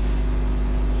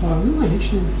 да? Ну,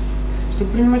 наличные.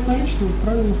 Чтобы принимать наличные,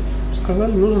 правильно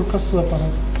сказали, нужен кассовый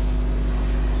аппарат.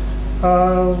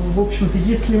 В общем-то,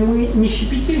 если мы не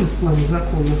щепетильны в плане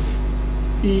закона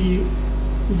и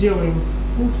делаем,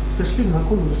 ну, пришли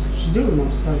знакомые, сделаем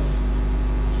нам сайт,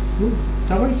 ну,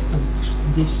 давайте там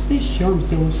 10 тысяч, я вам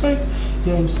сделаю сайт,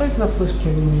 я им сайт на флешке,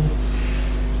 они мне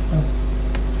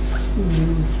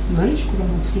наличку там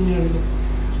слиняли.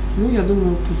 Ну, я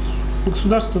думаю, тут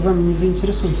государство вами не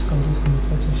заинтересуется, как взрослыми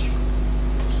плательщиками.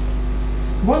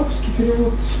 Банковский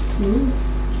перевод, ну,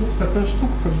 вот такая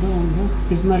штука, когда он,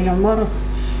 да, из Нарьянмара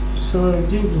присылает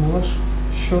деньги на ваш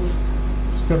счет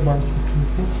в Сбербанке,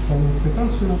 например, полную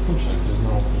квитанцию на почту.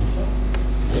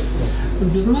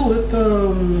 Безнал —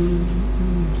 это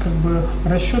как бы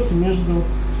расчеты между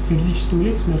юридическими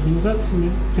лицами,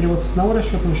 организациями, перевод с одного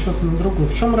расчетного счета на другой.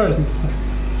 В чем разница?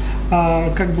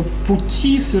 Как бы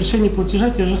пути совершения платежа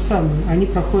те же самые, они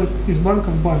проходят из банка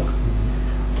в банк.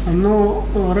 Но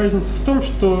разница в том,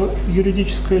 что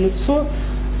юридическое лицо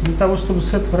для того, чтобы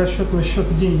с этого расчетного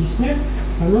счета деньги снять,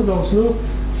 оно должно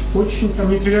очень там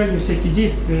нетривиальные всякие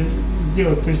действия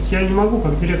сделать. То есть я не могу,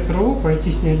 как директор ООО,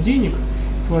 пойти снять денег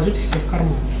и положить их себе в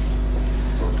карман.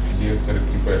 Директор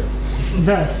ИП.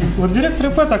 Да, вот директор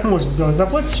ИП так может сделать,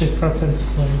 заплатит 6%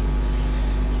 свои.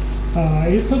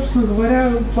 И, собственно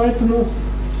говоря, поэтому,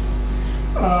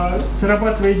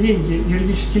 зарабатывая деньги,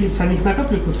 юридические лица, они их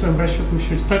накапливают на своем расчетном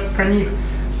счете, так как они их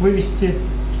вывести,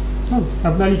 ну,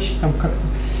 обналичить там как-то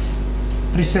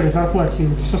при серой зарплате,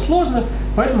 им это все сложно,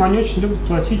 поэтому они очень любят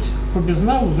платить по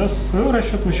безналу, да, с своего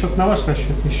расчетного счета на ваш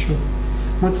расчетный счет.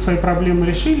 Мы свои проблемы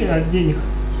решили, от денег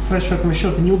с расчетного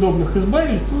счета неудобных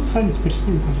избавились, ну, сами теперь с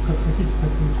ними там, как хотите, так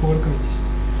и кувыркайтесь.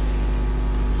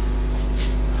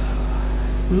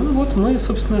 Ну вот мы,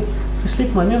 собственно, пришли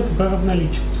к моменту, как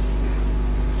обналичить.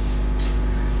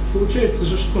 Получается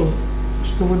же что?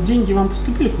 Что вот деньги вам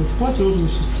поступили в платежную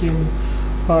систему,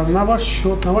 на ваш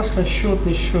счет, на ваш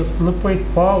расчетный счет, на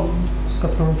PayPal, с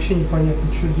которым вообще непонятно,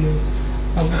 что делать.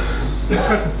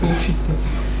 Как их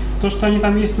получить-то? То, что они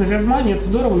там есть на WebMoney, это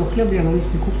здорово, но хлеб я на них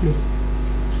не куплю.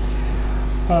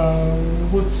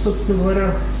 Вот, собственно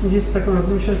говоря, есть такая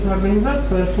замечательная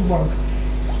организация, Альфа-банк.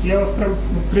 Я вас прям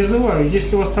призываю,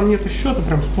 если у вас там нету счета,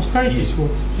 прям спускайтесь, вот,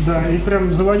 да, и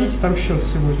прям заводите там счет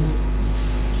сегодня.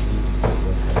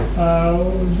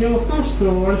 Дело в том,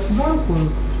 что Альфа-банк, он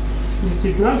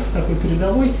действительно Альфа такой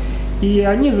передовой, И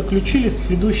они заключили с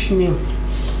ведущими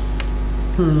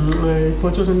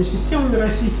платежными системами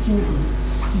российскими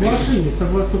соглашение,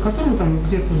 согласно которому там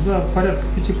где-то за порядка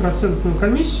 5%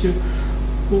 комиссию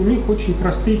у них очень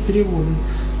простые переводы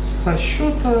со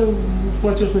счета в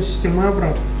платежную систему и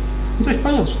обратно. Ну, то есть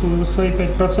понятно, что вы свои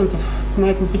 5% на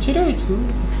этом потеряете, ну,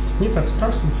 не так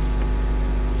страшно.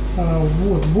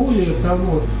 Вот. Более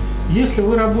того, если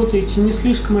вы работаете не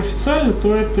слишком официально,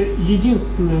 то это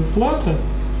единственная плата,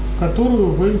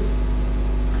 которую вы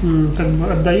как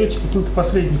бы отдаете каким-то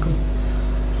посредникам.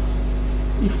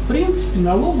 И в принципе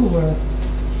налоговая,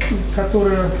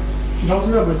 которая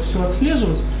должна бы это все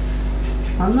отслеживать,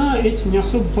 она этим не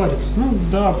особо парится, ну,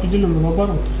 до определенного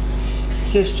оборота.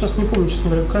 Я сейчас не помню, честно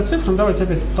говоря, какая цифра, но давайте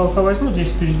опять потолка возьму,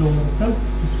 10 тысяч долларов, да, 10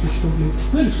 тысяч рублей,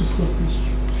 ну или 600 тысяч.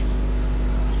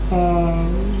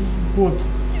 Вот.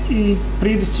 И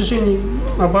при достижении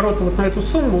оборота вот на эту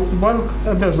сумму банк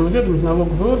обязан уведомить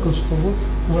налоговый орган, что вот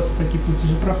у вас такие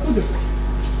платежи проходят.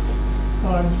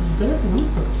 А до этого, ну,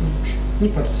 как-то вообще не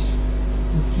парьтесь.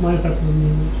 Мое такое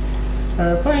мнение.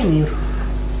 Pioneer.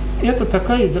 Это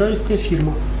такая израильская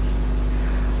фирма.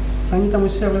 Они там у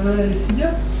себя в Израиле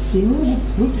сидят и могут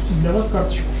выпустить для вас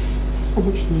карточку.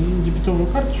 Обычную дебетовую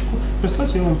карточку.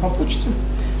 Прислать ее вам по почте.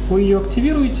 Вы ее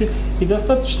активируете, и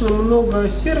достаточно много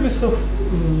сервисов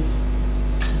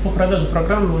по продаже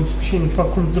программного обеспечения, по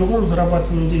какому-то другому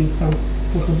зарабатыванию денег, там,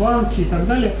 банки и так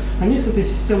далее, они с этой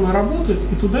системой работают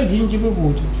и туда деньги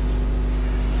выводят.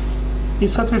 И,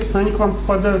 соответственно, они к вам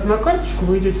попадают на карточку,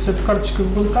 вы идете с этой карточкой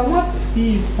в банкомат,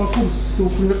 и по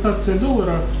курсу конвертации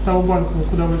доллара того банка,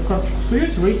 куда вы эту карточку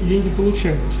суете, вы эти деньги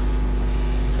получаете.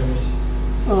 Комиссия?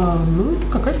 Ну,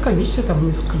 какая-то комиссия, там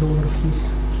несколько долларов есть.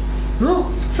 Ну,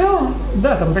 в целом,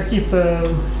 да, там какие-то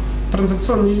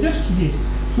транзакционные издержки есть,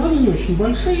 но они не очень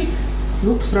большие.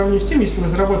 Ну, по сравнению с тем, если вы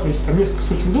зарабатываете там несколько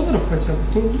сотен долларов хотя бы,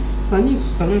 то они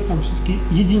составляют там все-таки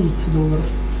единицы долларов.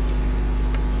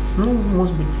 Ну,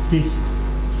 может быть, 10.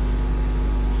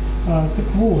 Так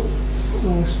вот,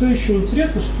 что еще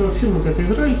интересно, что фирма-то это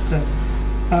израильская,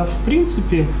 а в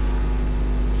принципе,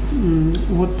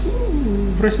 вот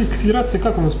в Российской Федерации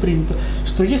как у нас принято,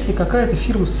 что если какая-то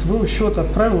фирма с своего счета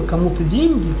отправила кому-то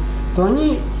деньги, то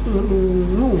они,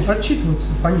 ну, отчитываются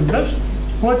по ним, да,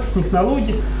 платят с них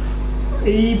налоги.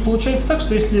 И получается так,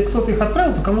 что если кто-то их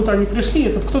отправил, то кому-то они пришли,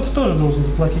 этот кто-то тоже должен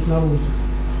заплатить налоги.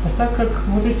 А так как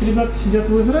вот эти ребята сидят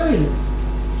в Израиле,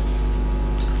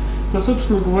 то,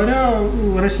 собственно говоря,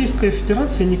 Российская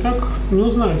Федерация никак не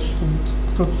узнает, что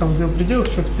кто-то там в ее пределах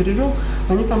что-то перевел.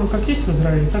 Они там как есть в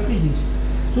Израиле, так и есть.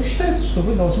 Но считается, что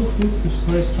вы должны, в принципе, в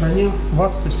своей стране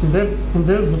ВАТ, то есть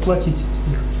НДС заплатить с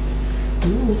них.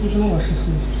 Ну, вот уже на вашей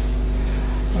совести.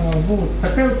 Вот.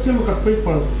 Такая вот тема, как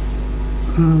PayPal.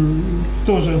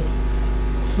 Тоже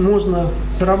можно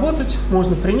заработать,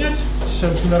 можно принять.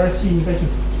 Сейчас для России никаких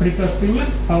препятствий нет,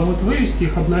 а вот вывести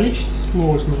их, обналичить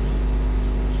сложно.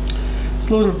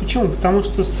 Сложно почему? Потому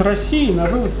что с Россией на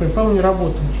вывод PayPal не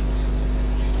работает.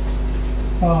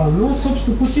 Ну,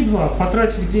 собственно, пути два.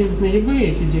 Потратить где-нибудь на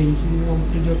eBay эти деньги, и вам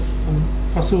придет там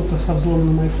посылка со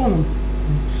взломанным айфоном,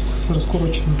 с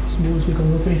раскуроченным, с булочником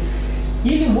внутри.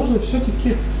 Или можно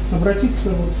все-таки обратиться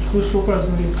вот к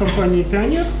вышеуказанной компании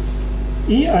Pioneer,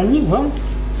 и они вам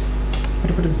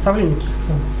при предоставлении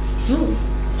каких-то, ну,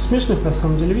 смешных на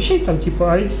самом деле вещей, там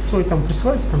типа ID свой там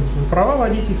присылайте, там, права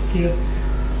водительские,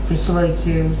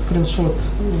 присылайте скриншот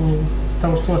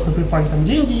того, что у вас на PayPal там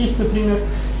деньги есть, например,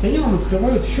 и они вам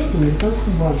открывают счет в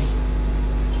американском банке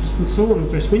дистанционно,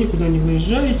 то есть вы никуда не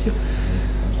выезжаете.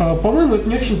 По-моему, это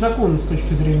не очень законно с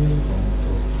точки зрения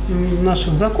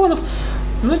наших законов,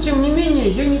 но тем не менее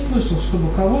я не слышал,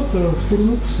 чтобы кого-то в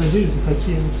тюрьму посадили за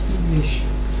такие вот вещи.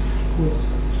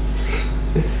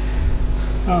 Вот.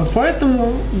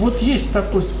 Поэтому вот есть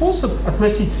такой способ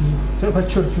относительно,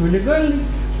 подчеркиваю, легальный,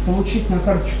 получить на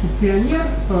карточку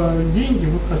Pioneer деньги,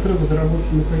 вот, которые вы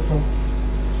заработали на PayPal.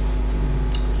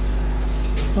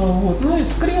 Вот. Ну и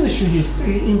Skrill еще есть,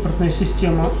 импортная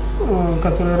система,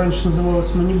 которая раньше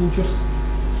называлась Moneybookers.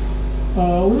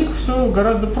 У них все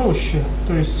гораздо проще,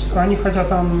 то есть они хотя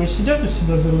там и сидят у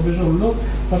себя за рубежом, но,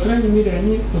 по крайней мере,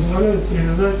 они позволяют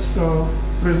привязать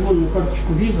произвольную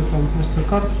карточку Visa, там,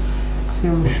 MasterCard к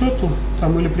своему счету,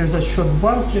 там, или привязать счет в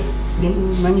банке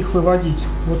и на них выводить.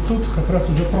 Вот тут как раз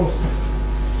уже просто.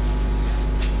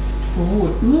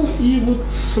 Вот. Ну и вот,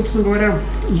 собственно говоря,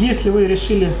 если вы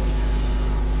решили,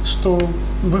 что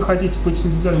вы хотите быть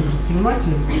индивидуальным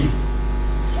предпринимателем,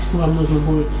 вам нужно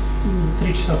будет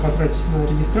 3 часа потратить на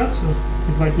регистрацию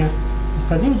и 2 дня. То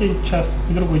есть один день час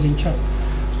и другой день час.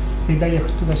 И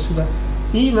доехать туда-сюда.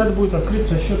 И надо будет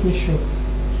открыть расчетный счет.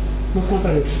 Ну, к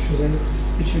нотариусу еще заехать,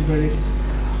 печать заверить.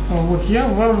 Вот, я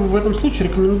вам в этом случае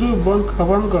рекомендую банк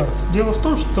 «Авангард». Дело в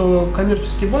том, что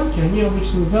коммерческие банки, они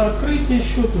обычно за открытие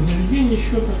счета, за ведение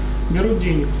счета берут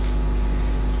денег.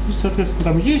 И, соответственно,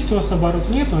 там есть у вас оборот,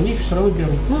 нет, они их все равно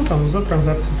берут. Ну, там за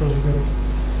транзакции тоже берут.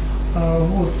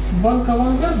 Вот. Банк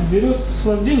 «Авангард» берет с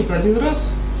вас денег один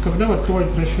раз, когда вы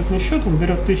открываете расчетный счет, он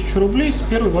берет 1000 рублей с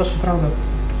первой вашей транзакции.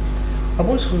 А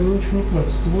больше вы ничего не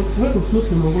платите. Вот в этом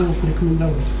смысле могу его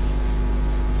порекомендовать.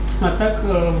 А так,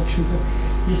 в общем-то,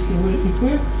 если вы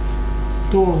ИП,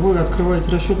 то вы открываете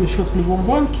расчетный счет в любом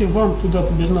банке, вам туда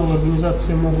по безналовой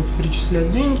организации могут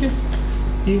перечислять деньги,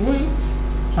 и вы,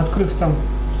 открыв там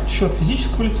счет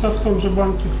физического лица в том же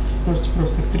банке, можете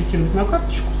просто их перекидывать на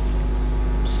карточку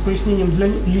с пояснением для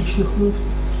личных нужд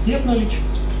и обналичить.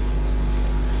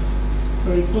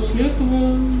 И после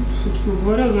этого, собственно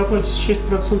говоря, заплатите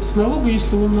 6% налога,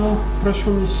 если вы на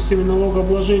упрощенной системе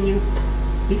налогообложения,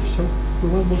 и все. У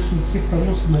вас больше никаких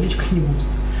проблем с наличкой не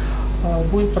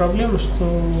будет. Будет проблема,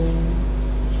 что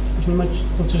принимать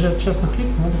платежи от частных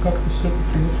лиц надо как-то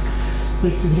все-таки с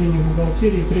точки зрения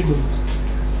бухгалтерии придумать.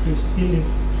 То есть или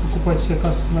покупать себе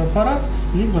кассовый аппарат,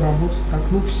 либо работать так,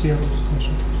 ну, в серую,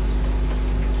 скажем.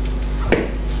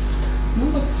 Ну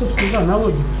вот, собственно, да,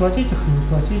 налоги, платить их и не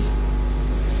платить.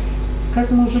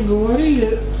 Как мы уже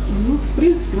говорили, ну, в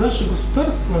принципе, наше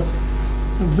государство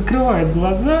закрывает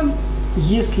глаза,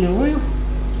 если вы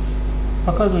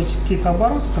показываете какие-то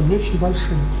обороты, там не очень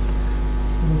большие.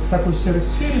 В такой серой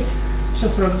сфере.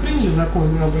 Сейчас, правда, приняли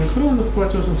законы об электронных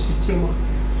платежных системах.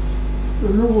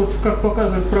 Ну вот, как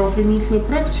показывает правоприменительная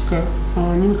практика,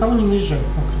 ни на кого не наезжают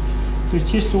пока. То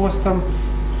есть, если у вас там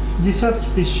десятки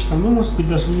тысяч, там, ну, может быть,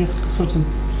 даже несколько сотен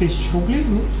тысяч рублей,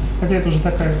 ну, хотя это уже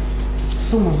такая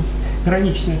сумма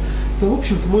граничная, то, в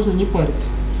общем-то, можно не париться.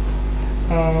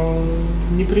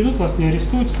 Не придут, вас не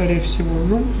арестуют, скорее всего,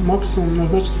 ну, максимум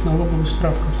назначат налоговый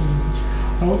штраф какой-нибудь.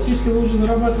 А вот если вы уже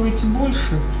зарабатываете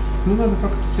больше, ну, надо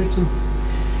как-то с этим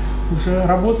уже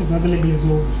работать, надо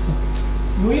легализовываться.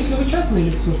 Но если вы частное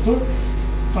лицо, то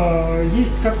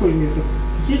есть какой метод?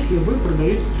 Если вы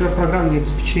продаете, например, программное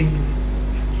обеспечение,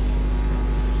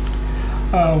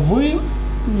 вы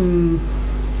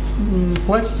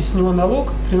платите с него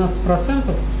налог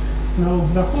 13%, налог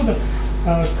с дохода,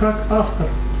 как автор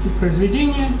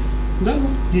произведения, да, ну,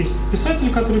 есть писатели,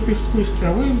 которые пишут книжки,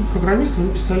 а вы, программисты, вы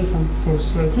написали там тоже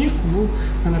свою книжку, ну,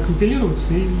 она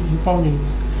компилируется и выполняется.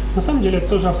 На самом деле это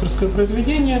тоже авторское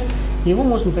произведение, и его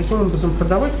можно таким образом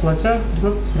продавать, платя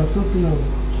 13% налог.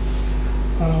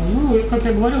 Ну, и, как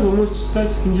я говорил, вы можете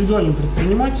стать индивидуальным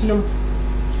предпринимателем,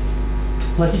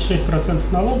 платить 6%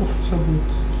 налогов, все будет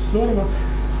здорово.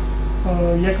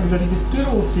 Я когда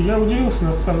регистрировался, я удивился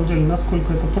на самом деле,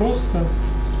 насколько это просто,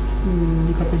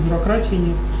 никакой бюрократии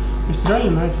нет. То есть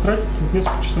реально на это тратится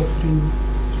несколько часов времени.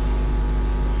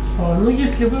 Но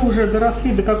если вы уже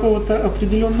доросли до какого-то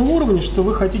определенного уровня, что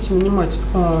вы хотите нанимать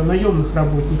наемных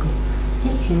работников,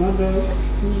 тут же надо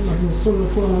организационную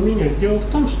форму менять. Дело в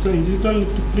том, что индивидуальный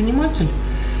предприниматель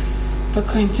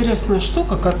такая интересная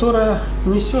штука, которая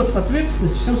несет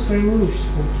ответственность всем своим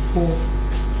имуществом по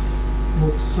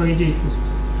своей деятельности.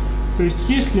 То есть,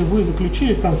 если вы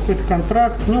заключили там какой-то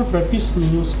контракт, в нем прописана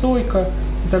неустойка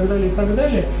и так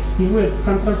далее, и вы этот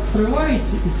контракт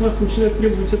срываете, и с вас начинают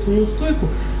требовать эту неустойку,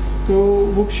 то,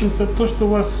 в общем-то, то, что у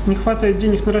вас не хватает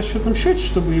денег на расчетном счете,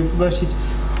 чтобы ее погасить,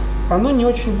 оно не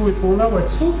очень будет волновать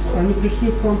суд, они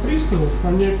пришлют к вам приставов,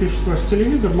 они опишут ваш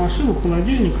телевизор, машину,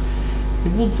 холодильник, и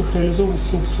будут их реализовывать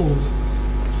в аукционе.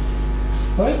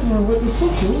 Поэтому в этом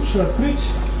случае лучше открыть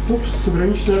общество с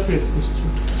ограниченной ответственностью.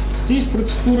 Здесь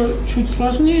процедура чуть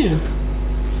сложнее.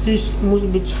 Здесь, может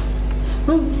быть,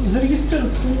 ну,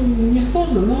 зарегистрироваться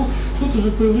несложно, но тут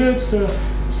уже появляются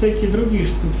всякие другие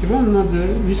штуки. Вам надо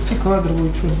вести кадровый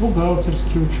учет,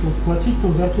 бухгалтерский учет, платить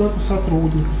там зарплату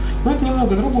сотрудникам. Но это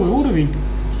немного другой уровень.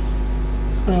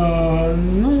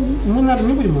 Ну, мы, наверное,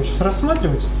 не будем его сейчас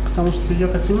рассматривать, потому что я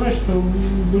так понимаю, что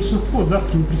большинству вот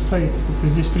завтра не предстоит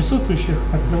здесь присутствующих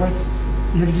открывать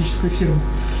юридическую фирму.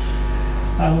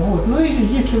 Вот. Ну или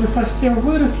если вы совсем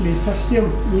выросли и совсем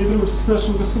не дружите с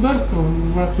нашим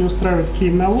государством, вас не устраивают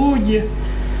какие налоги,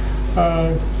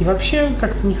 и вообще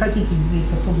как-то не хотите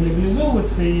здесь особо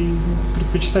легализовываться и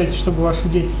предпочитаете, чтобы ваши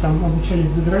дети там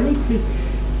обучались за границей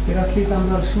и росли там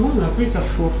дальше, можно открыть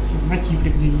офшор на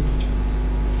Кипре где-нибудь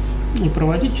и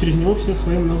проводить через него все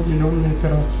свои многомиллионные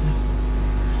операции.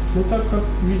 Но так как,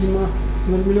 видимо,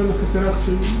 многомиллионных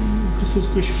операций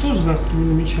присутствующих тоже завтра не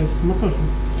намечается, мы тоже.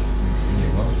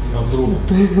 А вдруг?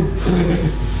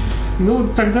 Ну,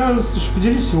 тогда, слушай,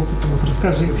 поделись опытом, вот,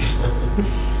 расскажи.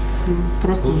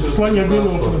 Просто в плане обмена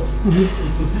опыта.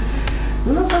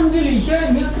 Ну, на самом деле, я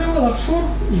не открывал офшор,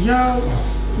 я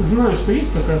знаю, что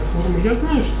есть такая форма, я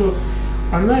знаю, что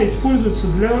она используется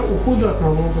для ухода от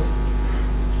налогов.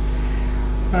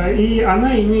 И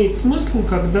она имеет смысл,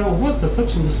 когда у вас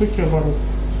достаточно высокий оборот.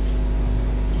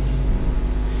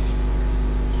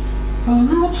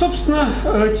 Ну вот, собственно,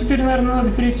 теперь, наверное,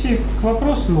 надо перейти к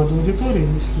вопросам от аудитории,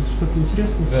 если что-то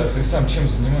интересное. Да, ты сам чем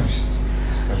занимаешься?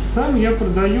 Скажи. Сам я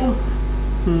продаю,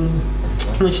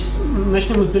 значит,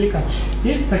 начнем издалека.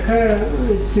 Есть такая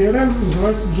CRM,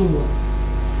 называется Joomla.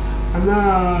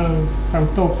 Она там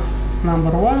топ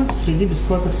number one среди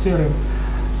бесплатных CRM.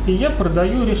 И я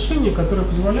продаю решения, которые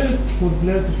позволяют вот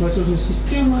для этой платежной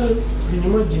системы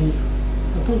принимать деньги.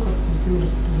 О том, как, например,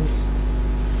 распределяться.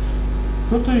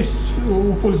 Ну, то есть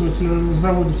у пользователя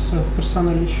заводится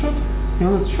персональный счет, и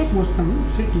он этот счет может там,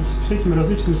 всякими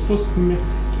различными способами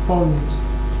пополнять.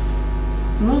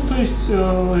 Ну, то есть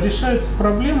решается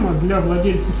проблема для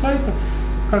владельца сайта,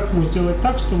 как ему сделать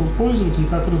так, чтобы пользователь,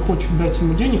 который хочет дать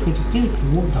ему денег, этих денег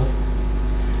ему дал.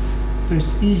 То есть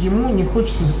и ему не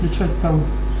хочется заключать там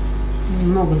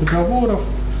много договоров,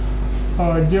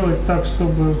 делать так,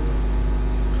 чтобы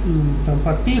там,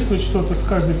 подписывать что-то с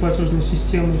каждой платежной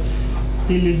системой,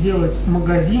 или делать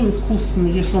магазин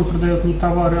искусственный, если он продает не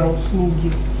товары, а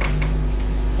услуги.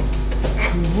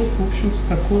 Вот, в общем-то,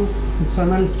 такую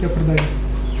функциональность я продаю.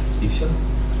 И все?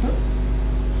 Да?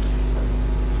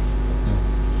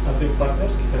 А ты в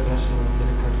партнерских отношениях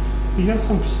или как? Я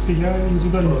сам по себе, я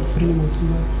индивидуальный предприниматель,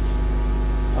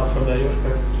 да. А продаешь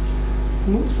как?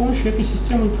 Ну, с помощью этой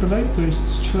системы продаю, то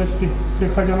есть человек,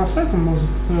 приходя на сайт, он может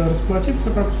расплатиться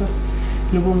как-то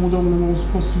любым удобным ему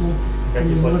способом.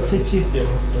 Какие из платежные 20. системы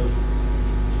используешь?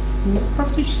 Ну,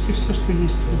 практически все, что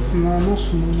есть на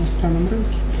нашем иностранном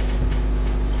рынке.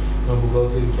 На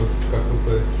бухгалтерии как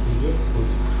ИП идет?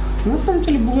 На самом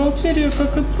деле бухгалтерия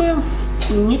как ИП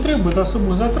не требует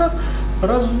особых затрат.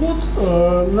 Раз в год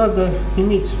надо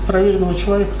иметь проверенного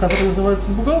человека, который называется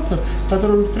бухгалтер,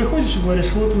 которому ты приходишь и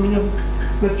говоришь, вот у меня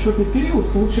отчетный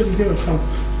период, лучше это делать там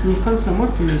не в конце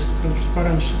марта месяца, а чуть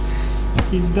пораньше.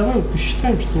 И давай вот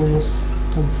посчитаем, что у нас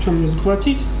там, чем мне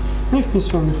заплатить, ну и в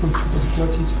пенсионный фонд что-то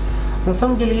заплатить. На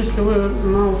самом деле, если вы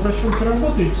на упрощенке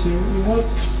работаете, у вас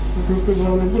никакой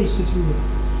главной боли с этим нет.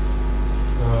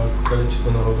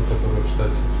 Количество народу, которое в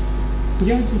штате.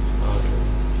 Я один.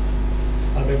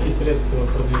 А какие средства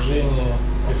продвижения,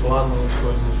 рекламы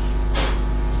используешь?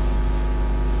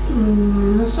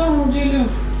 На самом деле,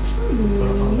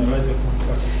 Сарафанное радио,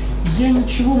 как? я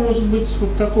ничего, может быть,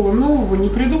 вот такого нового не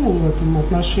придумал в этом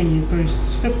отношении. То есть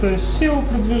это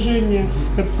SEO-продвижение,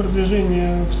 это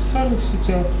продвижение в социальных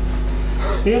сетях,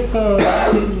 это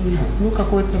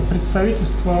какое-то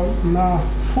представительство на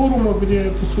форумах,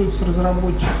 где тусуются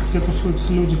разработчики, где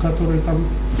тусуются люди, которые там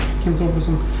каким-то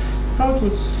образом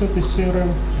сталкиваются с этой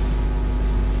CRM.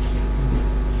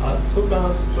 А сколько она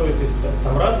стоит, если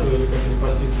там разовая или как-то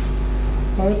подписка?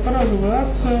 Это разовая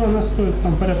акция, она стоит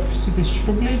там порядка 5000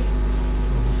 рублей.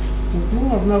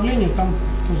 Ну, обновление там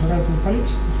тоже разные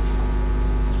политики.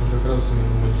 Как раз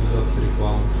именно монетизация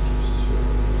рекламы.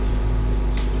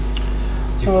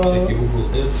 Типа всякие Google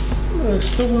Ads.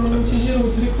 Чтобы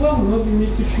монетизировать рекламу, надо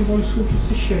иметь очень большую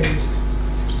посещаемость,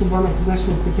 чтобы она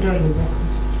приносила какой-то реальный доход.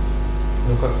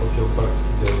 Ну как вообще в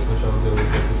практике делают? Сначала делают,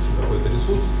 допустим, какой-то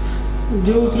ресурс.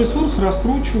 Делают ресурс,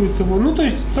 раскручивают его. Ну, то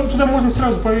есть туда можно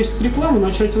сразу повесить рекламу,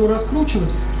 начать его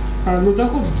раскручивать, но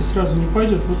доход-то сразу не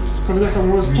пойдет. Вот когда там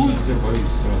у вас будет... Нельзя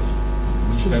повесить сразу.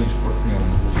 Не станешь партнером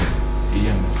на Будут. И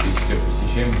если у тебя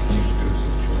посещаемость ниже 300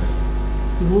 человек.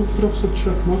 Ну, 300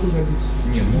 человек можно добиться.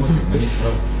 Не, можно, но не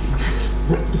сразу.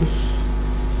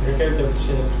 Какая у тебя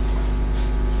посещаемость?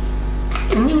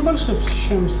 У меня небольшая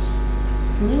посещаемость.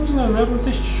 Ну, не знаю, наверное,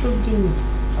 1000 человек в день.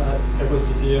 А какой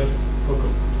CTR? Сколько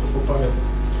покупают?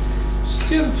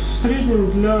 CTR в среднем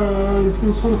для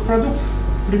информационных продуктов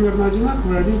примерно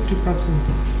одинаковый, 1-3%.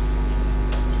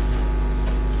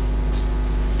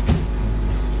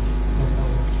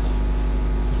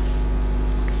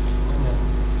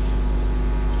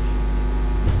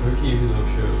 Какие виды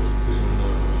вообще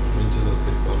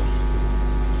монетизации рекламы?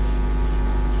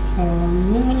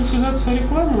 Ну, монетизация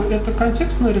рекламы – это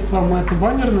контекстная реклама, это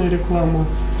баннерная реклама.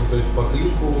 Ну, то есть по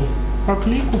клику? По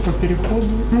клику, по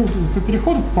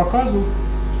переходу, по показу.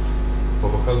 По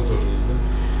показу тоже есть, да?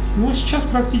 Ну, сейчас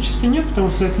практически нет, потому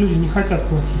что это люди не хотят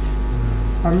платить.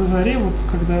 А на заре, вот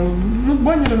когда... Ну,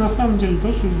 баннеры на самом деле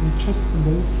тоже часто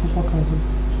продают по показу.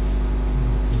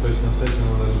 Ну, то есть на сайте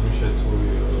надо размещать свой,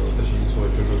 точнее не свой,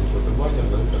 а чужой какой-то баннер,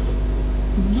 да?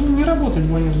 Ну, не работает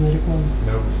баннерная реклама.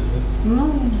 Не работает, да?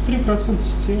 Ну, 3%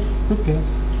 сетей, ну 5%.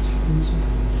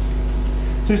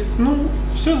 То То есть, ну,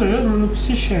 все завязано на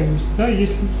посещаемость. Да?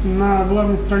 Если на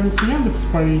главной странице Яндекса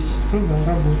повесить, то да,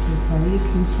 работает. А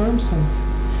если на своем сайте,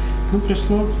 ну,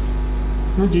 пришло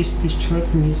 10 тысяч человек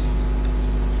в месяц.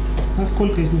 А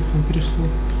сколько из них там перешло?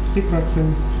 3%.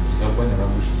 За баннер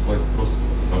обычно платят просто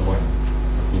за баннер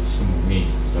какую-то сумму в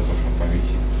месяц за то, что он там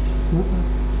висит. Ну так.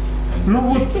 Ну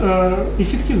вот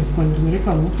эффективность баннерной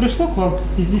рекламы. Вот пришло к вам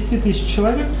из 10 тысяч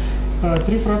человек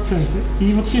 3%.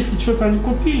 И вот если что-то они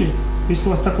купили, если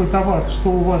у вас такой товар, что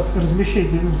у вас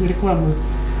размещение рекламы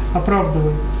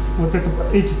оправдывает, вот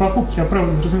эти покупки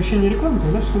оправдывают размещение рекламы,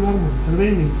 тогда все нормально, тогда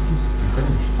имеет смысл. Ну,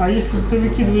 конечно. А если ты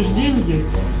выкидываешь деньги,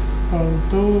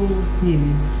 то не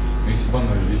имеет. Если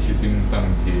баннер висит именно там,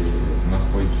 где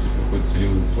находится какой-то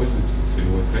целевой пользователь,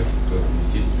 целевой трафик, то,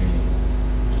 естественно, нет.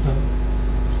 Да.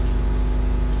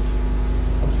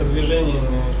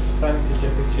 Продвижениями в социальных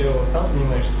сетях и SEO сам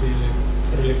занимаешься или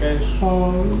привлекаешь?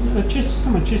 Отчасти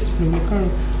сам, отчасти привлекаю.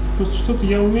 Просто что-то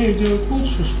я умею делать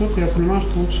лучше, что-то я понимаю,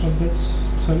 что лучше отдать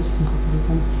специалистам, которые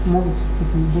там могут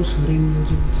этому больше времени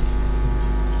уделить.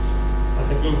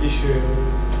 А какие-нибудь еще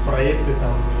проекты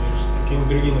там, какие-нибудь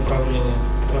другие направления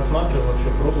рассматривал, вообще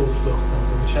пробовал что-то там,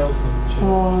 обучался, не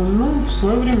обучался? Ну, в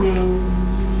свое время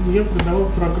я продавал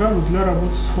программу для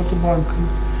работы с фотобанками.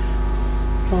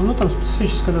 Ну, там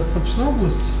специфическая достаточно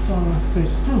область, то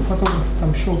есть, фотографы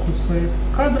там щелкают свои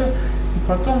кадры и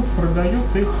потом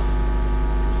продают их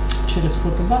через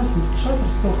фотобанк,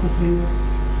 Shutterstock, например,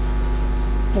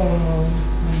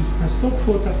 Stock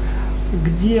фото,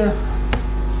 где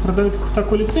продают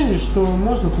такой лицензии, что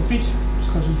можно купить,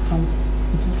 скажем, там,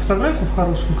 фотографию в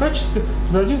хорошем качестве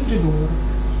за $1-3.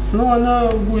 Но она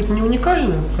будет не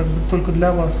уникальна, как бы только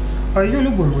для вас, а ее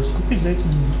любой может купить за эти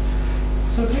деньги.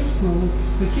 Соответственно, вот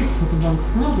таких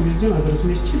фотобанков много, везде надо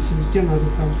разместиться, везде надо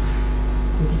там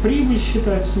прибыль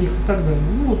считать с них и так далее.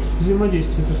 Ну вот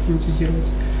взаимодействие это автоматизировать.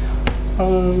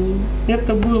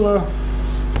 Это было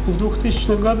в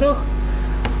 2000-х годах,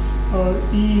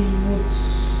 и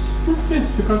вот, в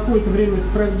принципе, какое-то время этот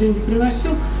проект деньги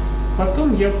приносил.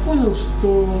 Потом я понял,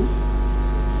 что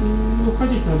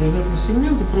уходить надо из этого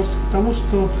сегмента просто потому,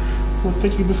 что вот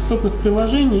таких десктопных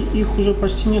приложений, их уже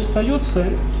почти не остается,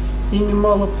 ими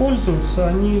мало пользуются,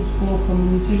 они плохо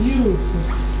монетизируются,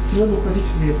 надо уходить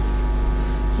вверх.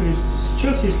 То есть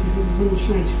сейчас, если вы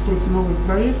начинаете какой-то новый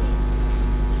проект,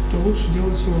 то лучше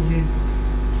делать его вверх.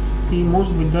 И,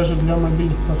 может быть, даже для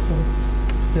мобильных платформ,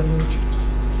 в первую очередь.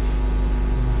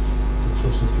 Так что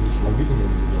все-таки лучше мобильные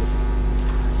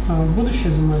делать?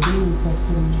 Будущее за мобильными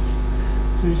платформами.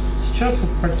 То есть сейчас вот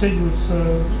подтягиваются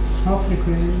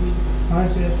Африка и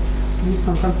Азия. У них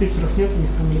там компьютеров нет, у них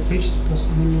там электричество просто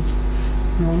нет.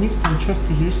 Но у них там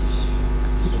часто есть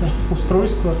какие-то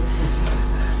устройства.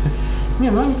 Не,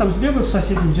 ну они там сбегают в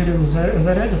соседнюю деревню,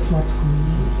 зарядят смартфон.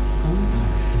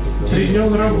 3 дня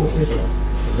он работает.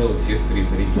 Делать,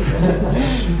 если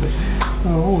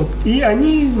Вот. И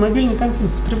они мобильный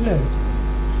контент потребляют.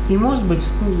 И может быть,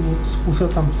 вот, уже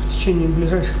там в течение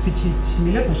ближайших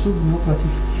 5-7 лет начнут за него платить.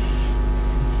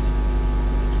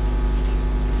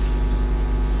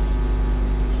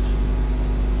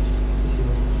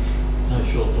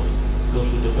 Еще вопрос. Сказал,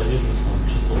 что у тебя поддерживается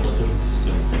большинство платежных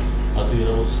систем. А ты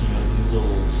работу с ними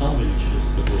организовывал сам или через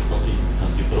какой-то посредник, там,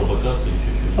 типа робокассы или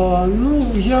еще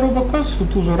что-то? Я робокассу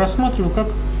тоже рассматриваю как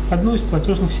одну из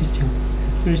платежных систем.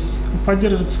 То есть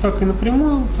поддерживается как и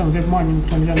напрямую, там WebMoney,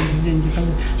 например, Яндекс, деньги и так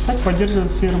далее, так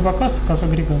поддерживается и робокасса как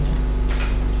агрегатор.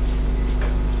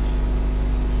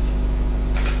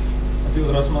 А ты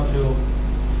вот рассматривал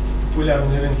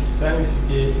популярные рынки социальных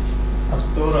сетей, App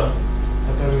Store,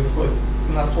 которые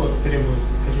на вход требуют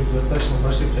каких-то достаточно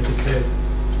больших таких средств.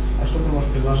 А что ты можешь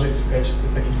предложить в качестве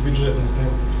таких бюджетных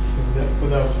рынков,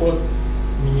 куда вход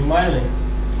минимальный,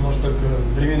 может только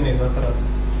временные затраты?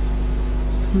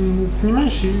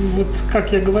 Понимаешь, вот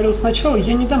как я говорил сначала,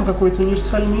 я не дам какой-то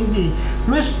универсальной идеи.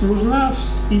 Понимаешь, нужна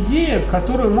идея,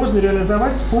 которую можно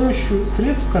реализовать с помощью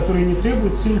средств, которые не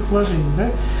требуют сильных вложений. Да?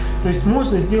 То есть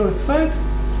можно сделать сайт,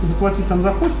 заплатить там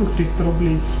за хостинг 300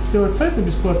 рублей, сделать сайт на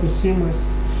бесплатный CMS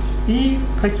и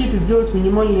какие-то сделать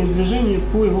минимальные движения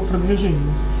по его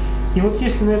продвижению. И вот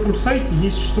если на этом сайте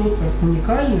есть что-то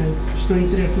уникальное, что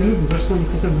интересно людям, за что они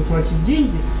хотят заплатить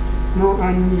деньги, но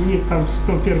они не там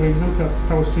 101 экземпляр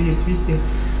того, что есть везде,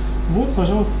 вот,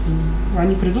 пожалуйста,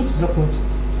 они придут и заплатят.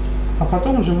 А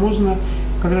потом уже можно,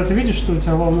 когда ты видишь, что у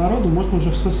тебя вал народу, можно уже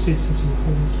в соцсети с этим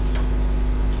выходить.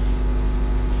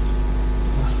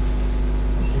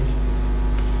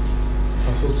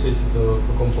 А соцсети-то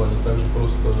в каком плане? Также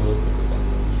просто как там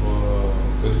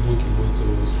в Фейсбуке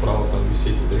будет справа там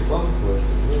висеть эта реклама твоя,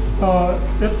 что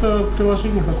ли? Это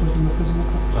приложение какое-то на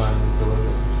Фейсбуке. Не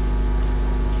приложение.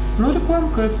 Ну,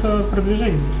 рекламка – это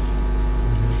продвижение.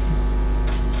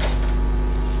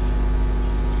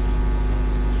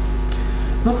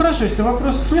 Ну, хорошо, если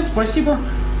вопросов нет, спасибо.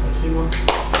 Спасибо.